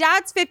it's my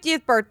dad's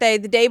 50th birthday,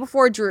 the day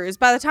before Drew's.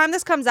 By the time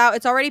this comes out,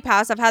 it's already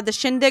passed. I've had the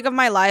shindig of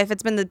my life.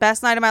 It's been the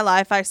best night of my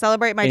life. I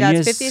celebrate my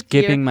dad's 50th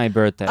skipping year my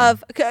birthday.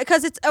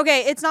 Because it's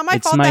okay. It's not my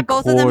fault that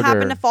both of them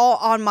happen to fall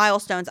on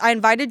milestones. I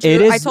invited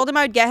Drew. I told him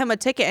I would get him a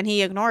ticket, and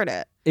he ignored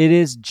it. It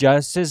is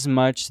just as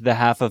much the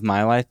half of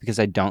my life because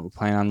I don't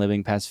plan on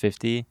living past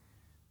 50.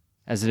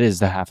 As it is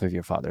the half of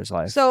your father's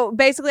life. So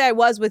basically, I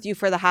was with you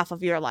for the half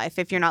of your life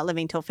if you're not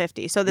living till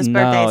 50. So this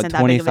birthday isn't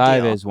that big of a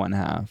deal. 25 is one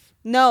half.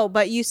 No,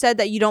 but you said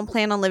that you don't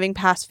plan on living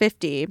past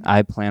 50.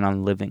 I plan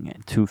on living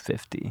it to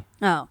 50.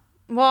 Oh.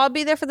 Well, I'll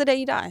be there for the day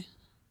you die.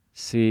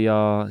 See,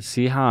 y'all.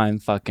 See how I'm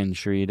fucking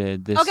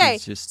treated. This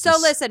is just so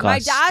listen, my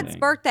dad's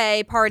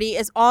birthday party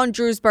is on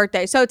Drew's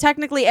birthday. So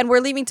technically, and we're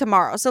leaving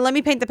tomorrow. So let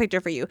me paint the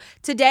picture for you.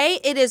 Today,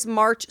 it is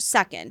March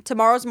 2nd.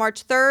 Tomorrow's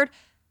March 3rd.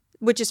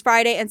 Which is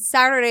Friday, and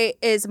Saturday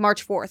is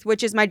March 4th,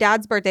 which is my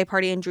dad's birthday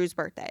party and Drew's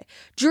birthday.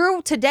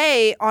 Drew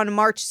today on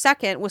March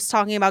 2nd was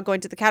talking about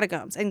going to the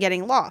catacombs and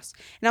getting lost.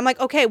 And I'm like,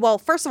 okay, well,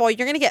 first of all,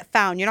 you're going to get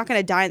found. You're not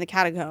going to die in the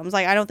catacombs.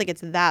 Like, I don't think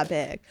it's that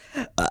big.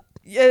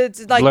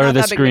 It's like blur not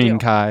the that big of a screen, deal.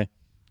 Kai.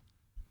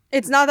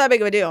 It's not that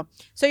big of a deal.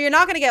 So you're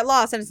not going to get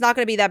lost, and it's not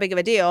going to be that big of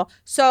a deal.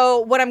 So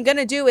what I'm going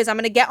to do is I'm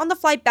going to get on the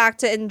flight back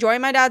to enjoy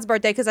my dad's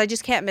birthday because I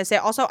just can't miss it.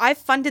 Also, I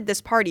funded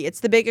this party. It's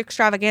the big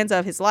extravaganza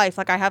of his life.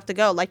 Like, I have to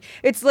go. Like,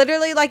 it's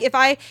literally like if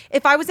I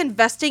was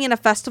investing in a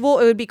festival,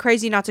 it would be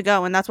crazy not to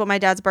go. And that's what my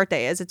dad's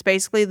birthday is. It's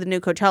basically the new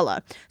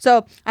Coachella.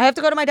 So I have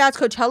to go to my dad's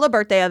Coachella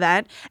birthday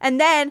event.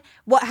 And then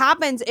what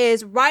happens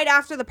is right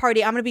after the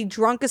party, I'm going to be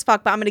drunk as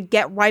fuck, but I'm going to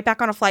get right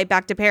back on a flight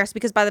back to Paris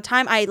because by the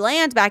time I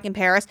land back in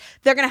Paris,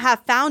 they're going to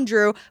have found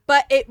Drew.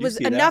 But it was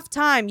enough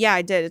time. Yeah,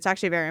 I did. It's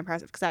actually very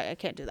impressive because I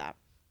can't do that.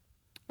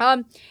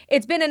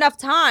 It's been enough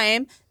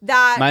time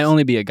that... Might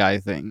only be a guy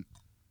thing.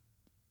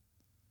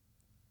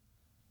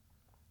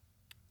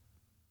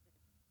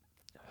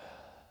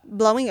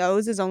 Blowing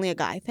O's is only a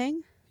guy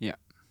thing? Yeah.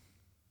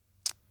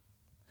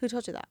 Who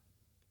told you that?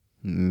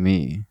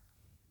 Me.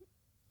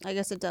 I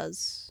guess it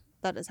does.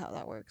 That is how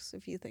that works.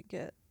 If you think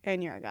it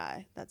and you're a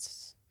guy,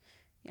 that's...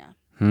 Yeah.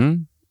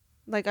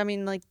 Like, I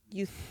mean, like,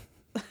 you...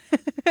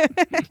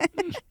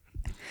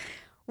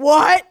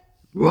 What?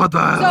 What the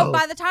hell? So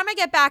by the time I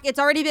get back, it's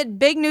already been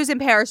big news in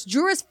Paris.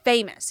 Drew is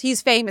famous.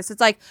 He's famous. It's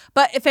like,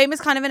 but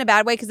famous kind of in a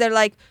bad way because they're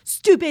like,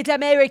 stupid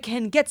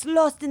American gets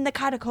lost in the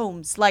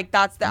catacombs. Like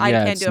that's the, I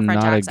can't do a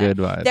French accent. It's not a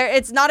good vibe.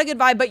 It's not a good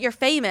vibe, but you're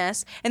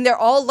famous and they're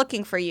all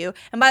looking for you.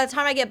 And by the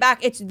time I get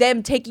back, it's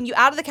them taking you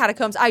out of the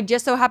catacombs. I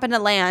just so happen to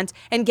land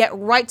and get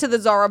right to the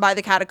Zara by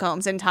the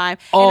catacombs in time.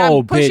 And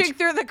I'm pushing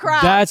through the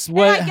crowd. That's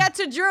what. And I get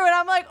to Drew and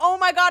I'm like, oh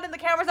my God, and the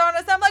camera's on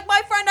us. I'm like,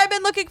 my friend, I've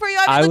been looking for you.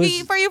 I've been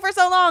looking for you for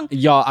so long.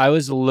 Y'all, I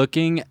was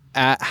looking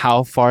at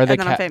how far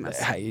the I'm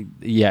famous.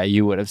 Yeah,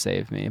 you would have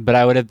saved me, but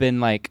I would have been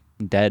like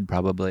dead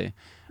probably.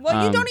 Well,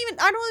 I don't even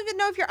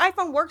know if your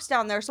iPhone works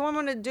down there. So what I'm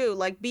gonna do,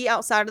 like, be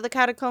outside of the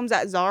catacombs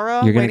at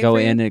Zara. You're gonna go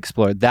in and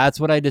explore. That's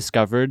what I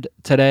discovered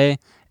today.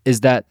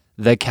 Is that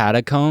the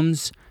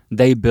catacombs?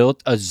 They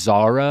built a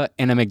Zara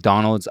and a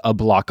McDonald's a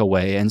block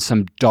away, and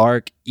some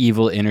dark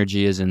evil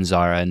energy is in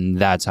Zara, and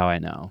that's how I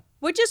know.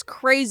 Which is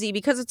crazy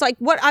because it's like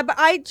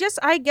I guess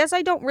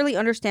I don't really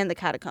understand the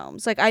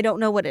catacombs. Like I don't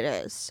know what it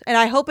is, and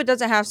I hope it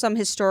doesn't have some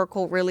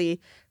historical,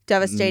 really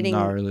devastating,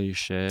 gnarly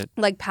shit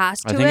like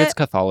past to it. I think it's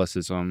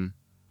Catholicism.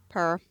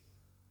 So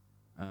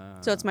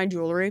it's my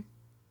jewelry.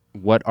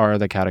 What are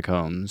the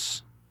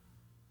catacombs?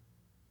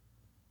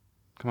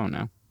 Come on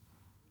now.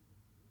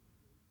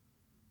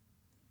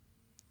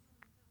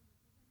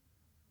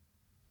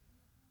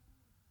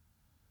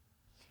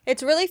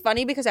 It's really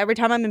funny because every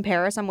time I'm in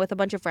Paris, I'm with a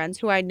bunch of friends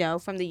who I know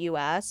from the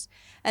U.S.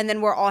 And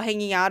then we're all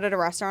hanging out at a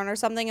restaurant or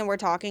something and we're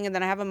talking. And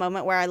then I have a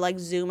moment where I like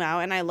zoom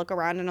out and I look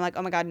around and I'm like,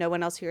 oh my God, no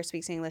one else here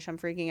speaks English. I'm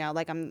freaking out.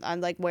 Like I'm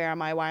like, where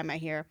am I? Why am I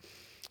here?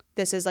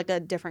 This is like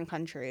a different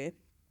country.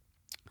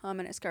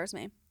 And it scares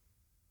me.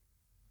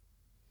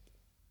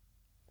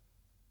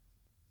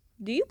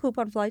 Do you poop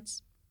on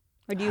flights?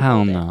 Or do you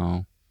Hell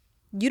no.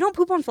 You don't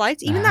poop on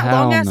flights? Even that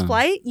long ass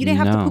flight? You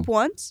didn't have to poop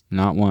once?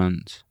 Not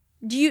once.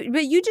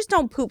 But you just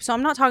don't poop, so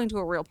I'm not talking to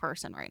a real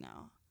person right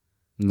now.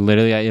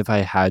 Literally, if I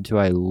had to,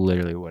 I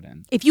literally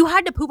wouldn't. If you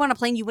had to poop on a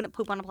plane, you wouldn't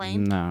poop on a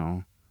plane?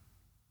 No.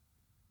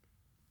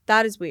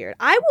 That is weird.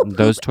 I will poop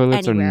Those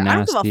toilets anywhere. are nasty.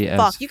 I don't give a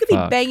fuck. You could be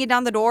banging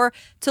down the door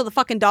till the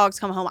fucking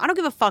dogs come home. I don't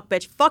give a fuck,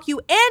 bitch. Fuck you.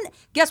 And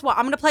guess what?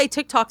 I'm going to play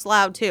TikToks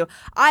loud, too.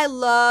 I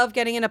love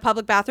getting in a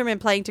public bathroom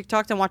and playing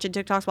TikToks and watching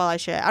TikToks while I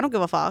shit. I don't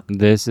give a fuck.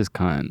 This is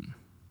cunt.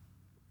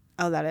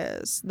 Oh, that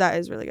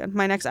is really good.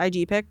 My next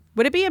IG pic.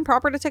 Would it be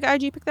improper to take an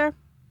IG pic there?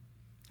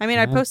 I mean,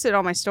 I posted it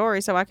on my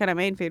story, so why can't I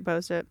main feed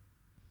post it?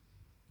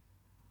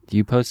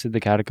 You posted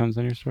the catacombs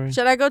on your story?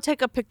 Should I go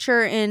take a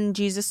picture in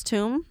Jesus'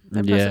 tomb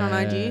and post it on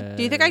IG?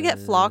 Do you think I get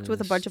flocked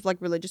with a bunch of like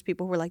religious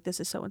people who are like, this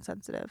is so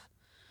insensitive?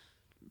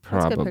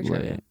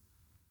 Probably.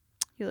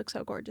 You look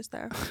so gorgeous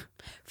there.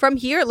 From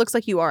here, it looks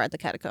like you are at the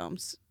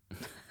catacombs.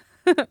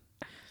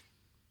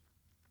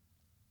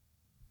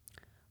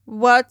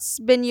 What's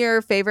been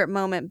your favorite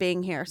moment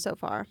being here so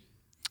far?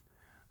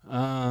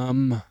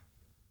 The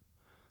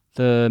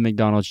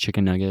McDonald's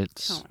chicken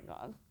nuggets. Oh my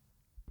God.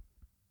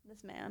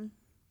 This man.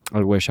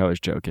 I wish I was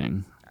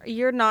joking.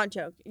 You're not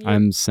joking.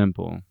 I'm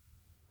simple.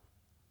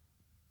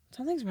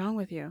 Something's wrong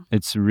with you.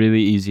 It's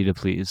really easy to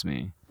please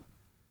me.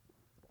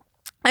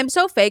 I'm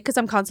so fake because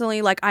I'm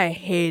constantly like, I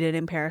hate it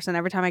in Paris. And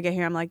every time I get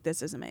here, I'm like,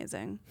 this is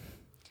amazing.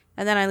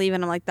 And then I leave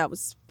and I'm like, that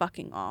was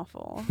fucking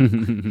awful.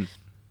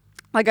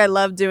 Like, I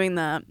love doing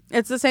that.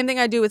 It's the same thing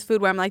I do with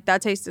food where I'm like,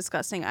 that tastes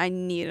disgusting. I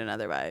need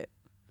another bite.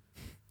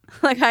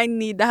 Like, I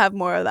need to have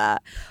more of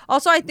that.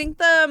 Also, I think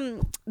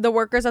the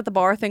workers at the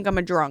bar think I'm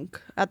a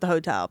drunk at the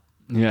hotel.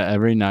 Yeah,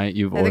 every night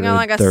you've ordered I'm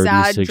like a 36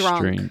 sad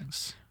drunk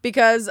drinks.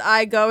 Because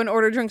I go and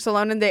order drinks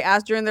alone and they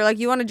ask Drew and they're like,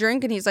 you want a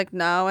drink? And he's like,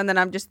 no. And then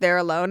I'm just there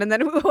alone. And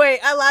then,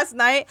 last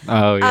night,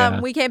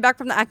 we came back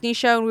from the acne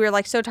show and we were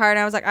like so tired. And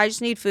I was like, I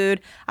just need food.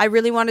 I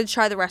really wanted to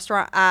try the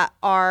restaurant at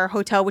our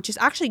hotel, which is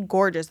actually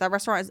gorgeous. That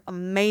restaurant is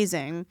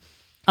amazing.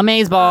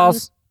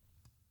 Amazeballs.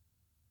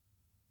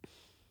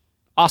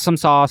 Awesome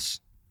sauce.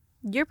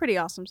 You're pretty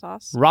awesome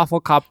sauce.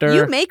 Rafflecopter.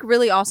 You make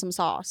really awesome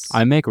sauce.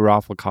 I make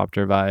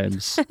Rafflecopter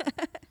vibes.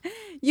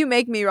 You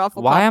make me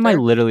Rafflecopter. Why am I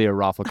literally a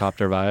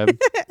Rafflecopter vibe?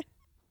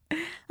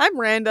 I'm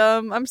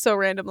random. I'm so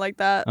random like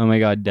that. Oh my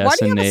God, Des. Why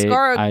do you have a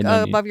scar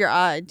above your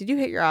eye? Did you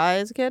hit your eye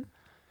as a kid?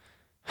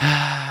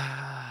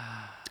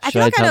 I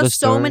feel like I know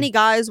so many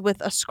guys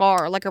with a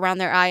scar like around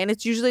their eye, and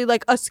it's usually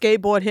like a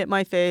skateboard hit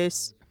my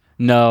face.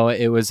 No,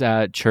 it was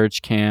at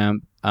church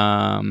camp,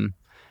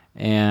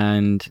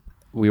 and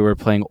we were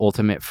playing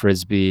ultimate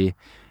frisbee,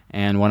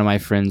 and one of my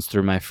friends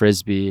threw a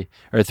frisbee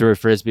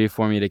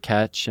for me to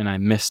catch, and I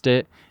missed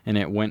it, and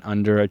it went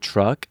under a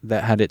truck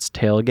that had its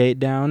tailgate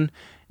down,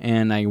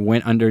 and I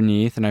went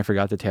underneath, and I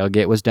forgot the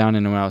tailgate was down,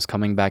 and when I was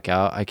coming back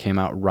out, I came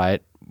out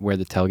right where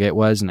the tailgate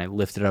was, and I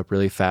lifted up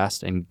really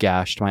fast and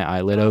gashed my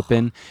eyelid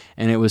open,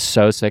 and it was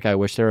so sick. I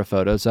wish there were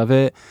photos of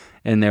it.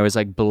 And there was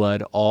like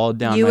blood all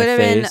down my face. You would have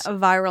been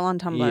viral on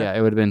Tumblr. Yeah,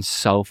 it would have been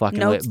so fucking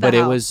lit. But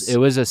it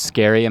was a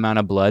scary amount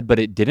of blood, but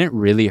it didn't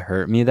really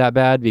hurt me that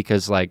bad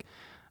because like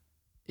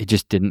it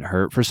just didn't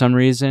hurt for some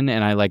reason.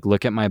 And I like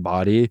look at my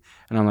body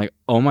and I'm like,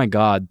 oh my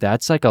God,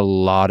 that's like a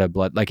lot of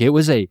blood. Like it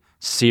was a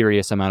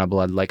serious amount of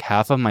blood. Like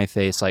half of my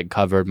face like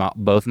covered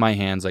both my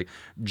hands, like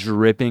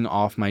dripping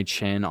off my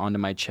chin onto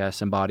my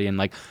chest and body. And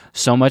like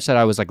so much that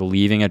I was like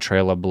leaving a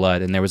trail of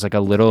blood. And there was like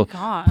a little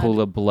pool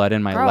of blood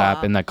in my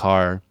lap in the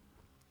car.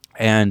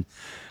 And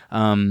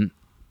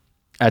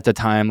at the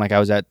time, like I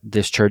was at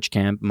this church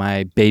camp,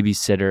 my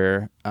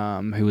babysitter,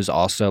 who was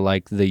also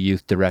like the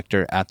youth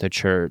director at the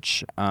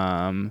church,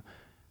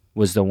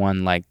 was the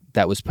one like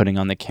that was putting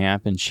on the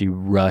camp, and she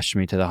rushed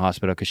me to the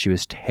hospital because she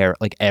was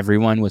like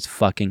everyone was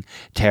fucking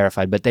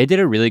terrified. But they did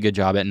a really good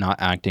job at not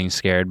acting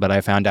scared. But I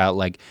found out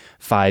like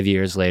 5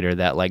 years later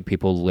that like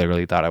people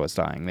literally thought I was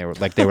dying. They were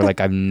like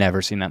I've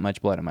never seen that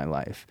much blood in my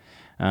life,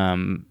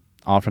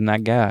 all from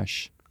that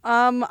gash.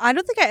 I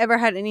don't think I ever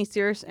had any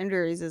serious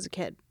injuries as a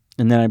kid.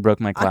 And then I broke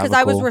my clavicle. Because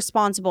I was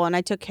responsible and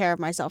I took care of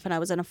myself and I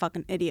wasn't a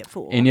fucking idiot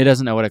fool. Anya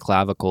doesn't know what a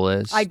clavicle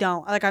is. I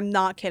don't. Like, I'm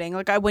not kidding.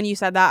 Like, when you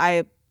said that, I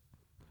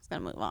was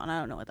going to move on. I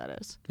don't know what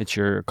that is. It's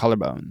your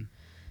collarbone.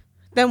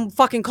 Then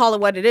fucking call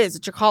it what it is.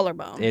 It's your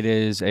collarbone. It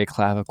is a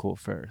clavicle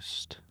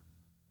first.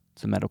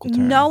 It's a medical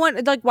term. No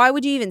one, like, why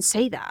would you even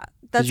say that?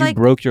 That's like,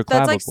 you broke your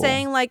clavicle. That's like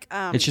saying, like,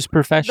 it's just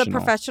professional. The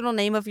professional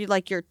name of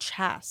your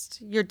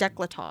chest, your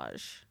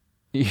décolletage.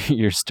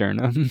 Your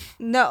sternum?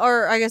 No,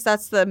 or I guess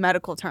that's the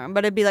medical term,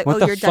 but it'd be like,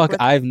 what the fuck?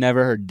 I've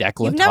never heard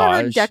décolletage. You've never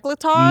heard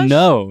décolletage?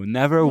 No,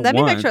 never once. Let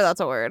me make sure that's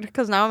a word,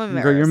 because now I'm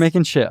embarrassed. Girl, you're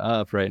making shit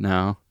up right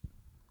now.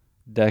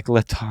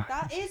 Décolletage.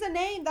 That is a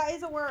name. That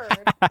is a word.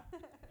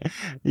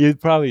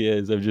 It probably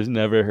is. I've just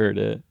never heard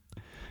it.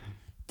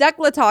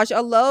 Décolletage,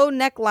 a low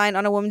neckline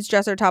on a woman's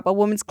dress or top, a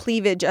woman's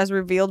cleavage as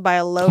revealed by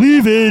a low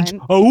cleavage.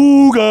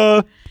 Neckline.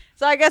 Auga.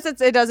 So I guess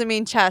it doesn't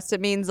mean chest.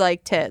 It means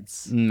like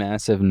tits.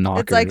 Massive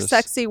knockers. It's like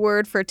sexy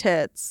word for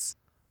tits.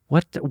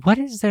 What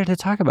is there to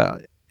talk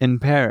about in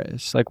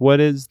Paris? Like what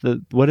is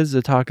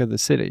the talk of the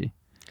city?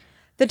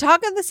 The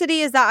talk of the city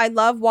is that I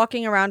love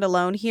walking around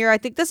alone here. I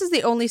think this is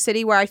the only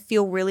city where I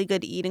feel really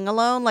good eating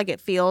alone. Like it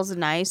feels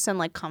nice and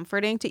like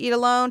comforting to eat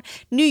alone.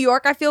 New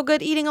York, I feel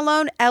good eating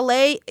alone.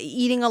 LA,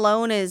 eating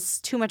alone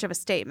is too much of a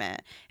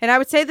statement. And I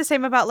would say the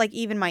same about like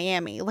even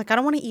Miami. Like I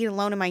don't want to eat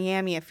alone in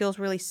Miami. It feels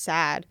really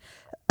sad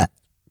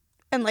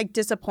and like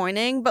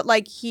disappointing. But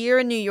like here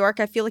in New York,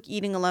 I feel like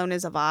eating alone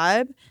is a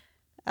vibe.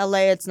 LA,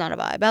 it's not a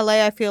vibe.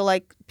 LA, I feel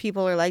like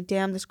people are like,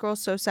 damn, this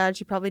girl's so sad.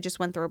 She probably just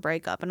went through a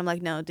breakup. And I'm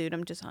like, no, dude,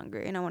 I'm just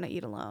hungry and I want to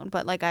eat alone.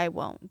 But like, I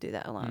won't do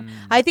that alone.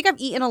 I think I've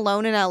eaten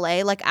alone in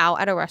LA, like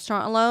out at a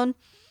restaurant alone,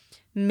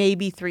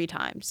 maybe 3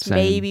 times, Same.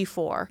 Maybe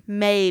 4,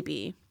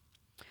 maybe.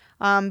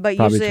 But probably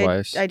usually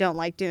twice. I don't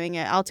like doing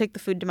it. I'll take the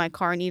food to my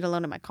car and eat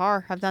alone in my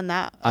car. I've done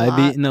that a lot.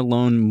 I've eaten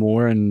alone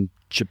more in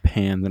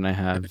Japan than I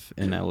have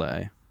in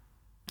LA.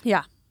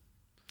 Yeah.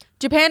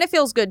 Japan, it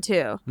feels good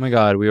too. Oh my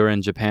God, we were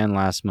in Japan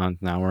last month.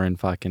 Now we're in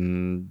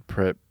fucking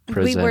prison.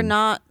 We were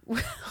not.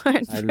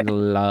 I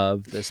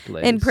love this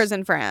place. In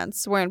prison,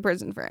 France. We're in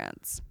prison,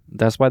 France.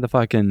 That's why the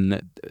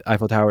fucking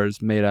Eiffel Tower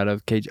is made out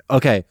of cage.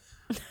 Okay.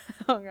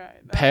 Okay.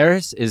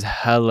 Paris is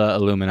hella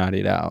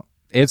Illuminati'd out.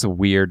 It's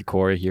weird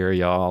core here,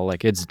 y'all.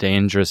 Like, it's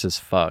dangerous as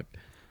fuck.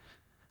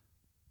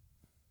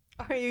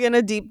 Are you going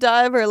to deep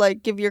dive or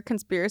like give your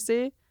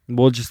conspiracy?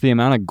 Well, just the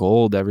amount of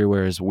gold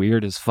everywhere is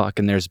weird as fuck.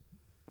 And there's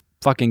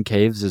fucking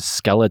caves of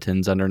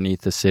skeletons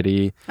underneath the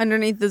city.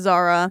 Underneath the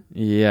Zara.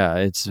 Yeah,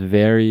 it's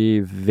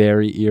very,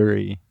 very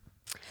eerie.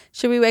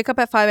 Should we wake up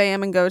at 5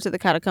 a.m. and go to the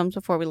catacombs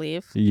before we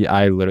leave? Yeah,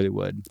 I literally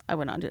would. I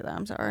would not do that.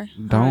 I'm sorry.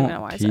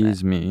 Don't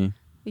tease me.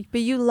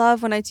 But you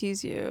love when I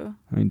tease you.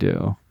 I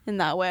do. In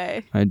that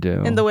way. I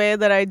do. In the way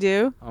that I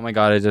do. Oh my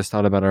God, I just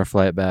thought about our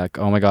flight back.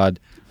 Oh my God.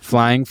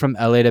 Flying from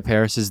LA to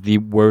Paris is the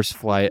worst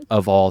flight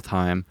of all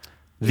time.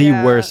 The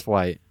worst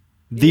flight.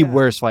 The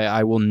worst flight.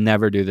 I will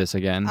never do this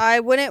again. I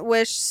wouldn't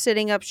wish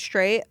sitting up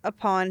straight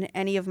upon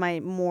any of my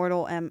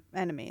mortal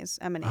enemies.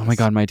 Oh my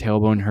God, my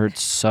tailbone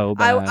hurts so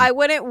bad. I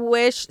wouldn't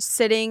wish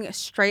sitting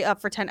straight up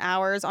for 10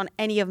 hours on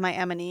any of my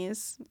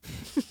enemies.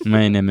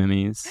 My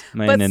enemies.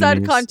 But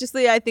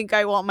subconsciously, I think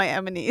I want my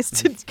enemies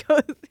to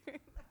go through that.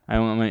 I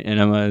want my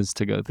enemas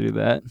to go through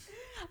that.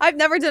 I've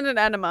never done an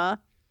enema.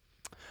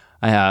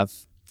 I have.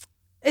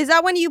 Is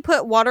that when you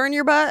put water in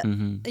your butt?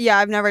 Mm-hmm. Yeah,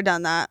 I've never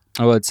done that.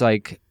 Oh, it's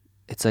like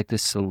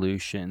this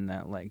solution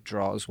that like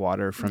draws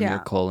water from your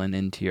colon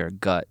into your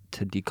gut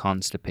to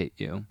deconstipate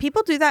you.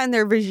 People do that in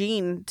their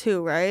vagine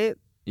too, right?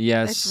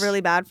 Yes. It's really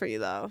bad for you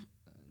though.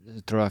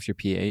 Throw off your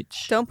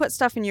pH. Don't put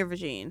stuff in your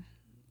vagine.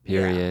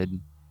 Period. Yeah.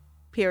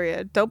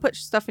 Period. Don't put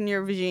stuff in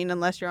your vagine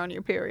unless you're on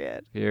your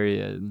period.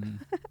 Period.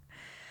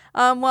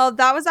 Well,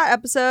 that was that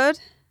episode.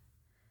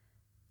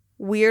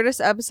 Weirdest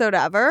episode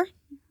ever.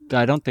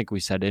 I don't think we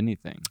said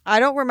anything. I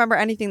don't remember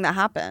anything that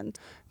happened.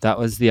 That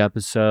was the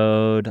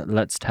episode.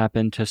 Let's tap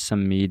into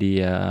some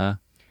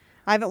media.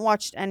 I haven't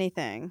watched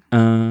anything.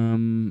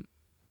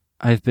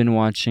 I've been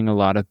watching a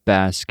lot of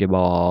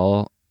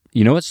basketball.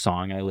 You know what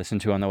song I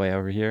listened to on the way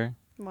over here?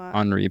 What?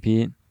 On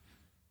repeat?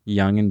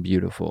 Young and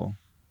Beautiful.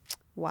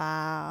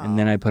 Wow. And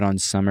then I put on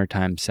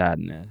Summertime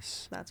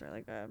Sadness. That's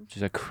really good. Which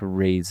is a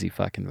crazy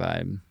fucking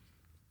vibe.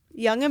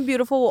 Young and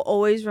Beautiful will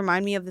always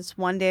remind me of this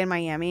one day in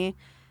Miami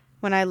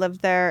when I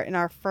lived there in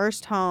our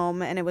first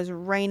home, and it was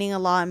raining a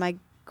lot, and my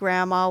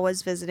grandma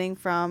was visiting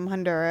from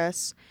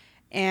Honduras,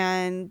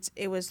 and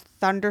it was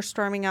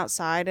thunderstorming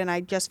outside, and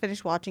I just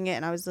finished watching it,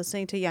 and I was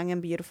listening to Young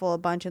and Beautiful a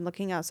bunch and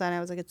looking outside, and I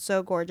was like, it's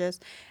so gorgeous.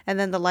 And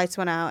then the lights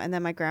went out, and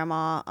then my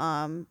grandma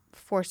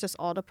forced us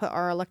all to put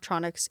our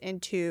electronics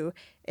into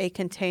a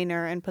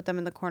container and put them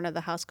in the corner of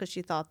the house because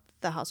she thought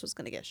the house was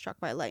going to get struck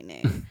by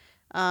lightning.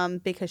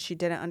 Because she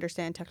didn't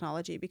understand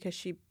technology, because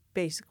she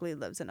basically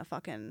lives in a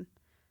fucking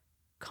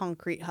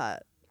concrete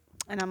hut.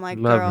 And I'm like,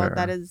 Love girl, her.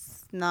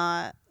 that's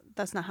not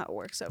how it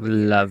works over here.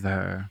 Love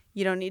her.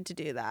 You don't need to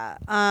do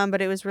that.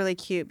 But it was really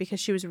cute because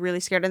she was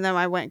really scared. And then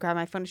I went and grabbed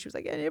my phone and she was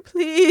like,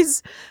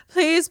 please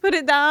put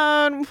it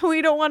down.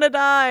 We don't want to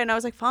die. And I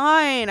was like,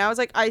 fine. I was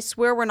like, I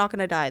swear we're not going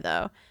to die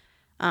though.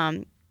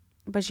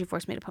 But she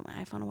forced me to put my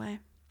iPhone away.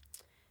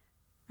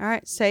 All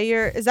right.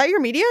 Is that your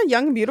media?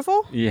 Young and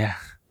Beautiful? Yeah.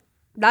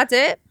 That's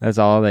it? That's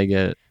all they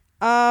get.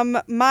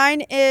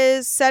 Mine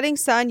is Setting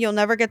Sun, You'll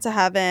Never Get to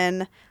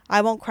Heaven,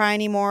 I Won't Cry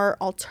Anymore,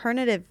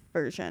 alternative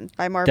version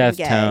by Marvin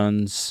Gaye.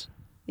 Deftones.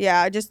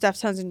 Yeah, just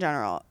Deftones in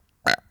general.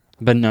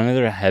 But none of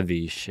their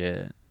heavy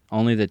shit.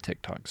 Only the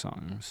TikTok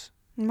songs.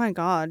 Oh my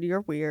God,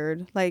 you're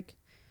weird. Like,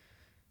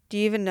 do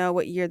you even know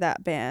what year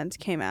that band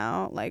came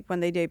out? Like,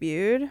 when they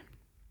debuted?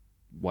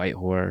 White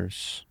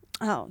Horse.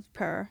 Oh,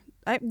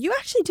 you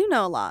actually do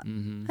know a lot.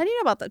 Mm-hmm. How do you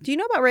know about that? Do you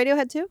know about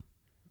Radiohead too?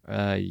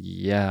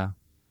 Yeah.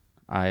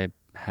 I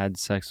had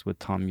sex with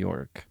Tom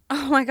York.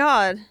 Oh my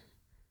God.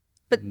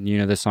 But you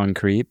know the song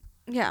Creep?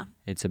 Yeah.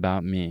 It's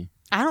about me.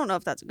 I don't know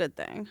if that's a good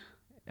thing.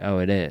 Oh,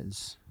 it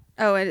is.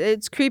 Oh,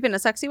 it's creep in a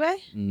sexy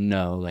way?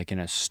 No, like in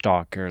a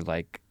stalker,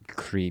 like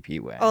creepy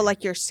way. Oh,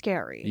 like you're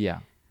scary. Yeah.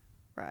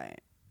 Right.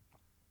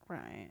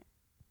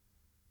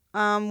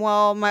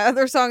 Well, my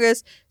other song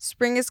is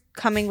Spring is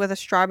Coming with a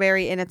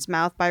Strawberry in Its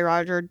Mouth by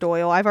Roger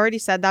Doyle. I've already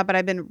said that, but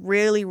I've been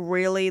really,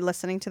 really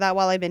listening to that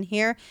while I've been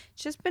here.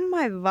 It's just been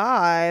my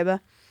vibe.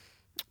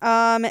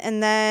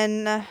 And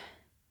then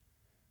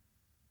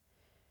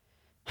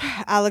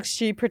Alex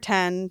G,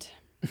 Pretend.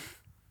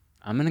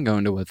 I'm going to go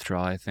into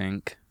withdrawal, I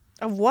think.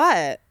 Of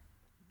what?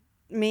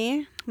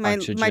 Me? My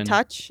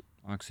touch?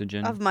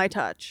 Oxygen. Of my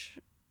touch.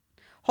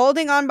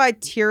 Holding On by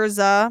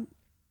Tirza.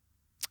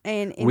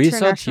 We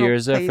saw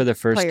Tirza for the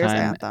first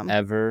time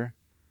ever,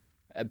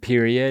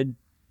 period,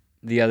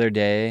 the other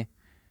day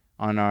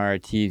on our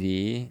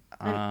TV.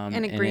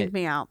 And it greened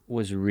me out.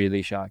 Was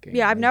really shocking.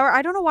 Yeah,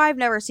 I don't know why I've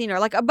never seen her.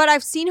 But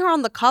I've seen her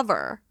on the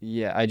cover.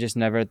 Yeah, I just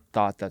never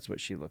thought that's what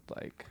she looked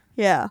like.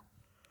 Yeah.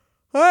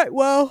 All right,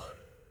 well.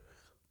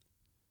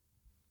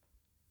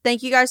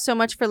 Thank you guys so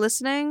much for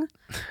listening.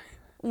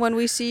 When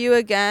we see you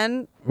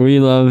again, we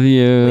love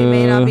you. We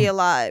may not be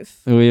alive.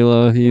 We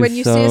love you. When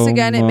you see us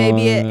again, it may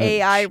be an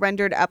AI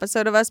rendered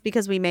episode of us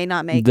because we may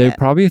not make it. They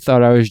probably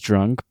thought I was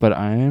drunk, but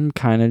I am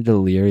kind of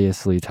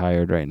deliriously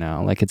tired right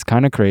now. Like, it's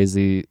kind of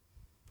crazy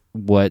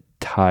what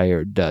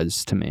tired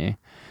does to me.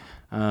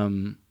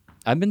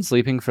 I've been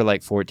sleeping for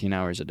like 14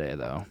 hours a day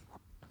though.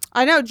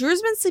 I know.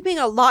 Drew's been sleeping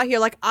a lot here.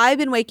 Like, I've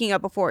been waking up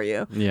before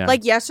you. Yeah.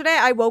 Like, yesterday,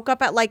 I woke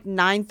up at,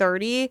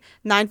 9:30,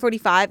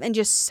 9:45, and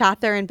just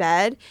sat there in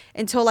bed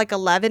until,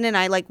 11, and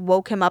I,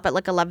 woke him up at,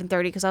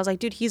 11:30 because I was like,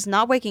 dude, he's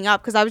not waking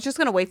up, because I was just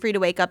going to wait for you to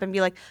wake up and be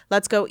like,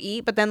 let's go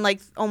eat. But then,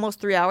 almost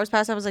 3 hours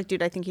passed. I was like,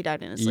 dude, I think he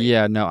died in his sleep.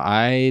 Yeah, no,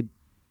 I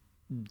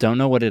don't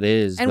know what it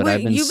is, but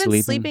I've been sleeping. You've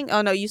been sleeping?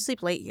 Oh, no, you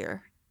sleep late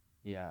here.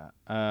 Yeah.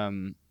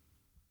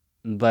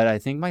 But I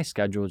think my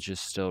schedule is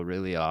just still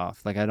really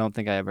off. I don't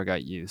think I ever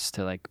got used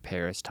to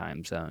Paris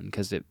time zone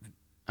because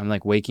I'm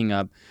waking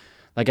up.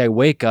 I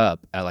wake up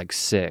at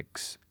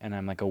 6 and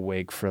I'm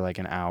awake for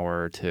an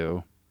hour or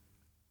two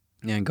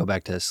and go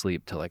back to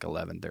sleep till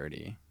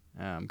 11:30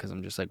 because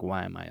I'm just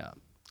why am I up?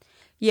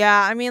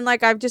 Yeah, I mean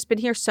I've just been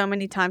here so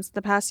many times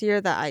the past year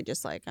that I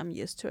just I'm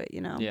used to it,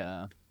 you know?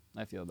 Yeah,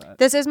 I feel that.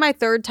 This is my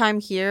third time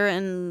here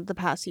in the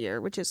past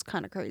year, which is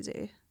kind of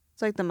crazy.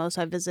 It's the most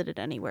I've visited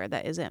anywhere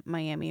that isn't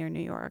Miami or New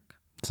York.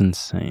 It's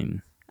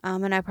insane.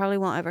 And I probably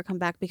won't ever come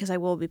back because I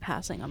will be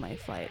passing on my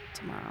flight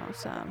tomorrow.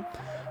 So.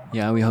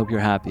 Yeah, we hope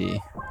you're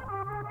happy.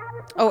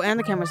 Oh, and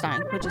the camera's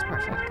dying, which is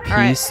perfect.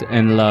 Peace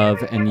and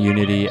love and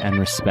unity and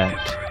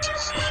respect.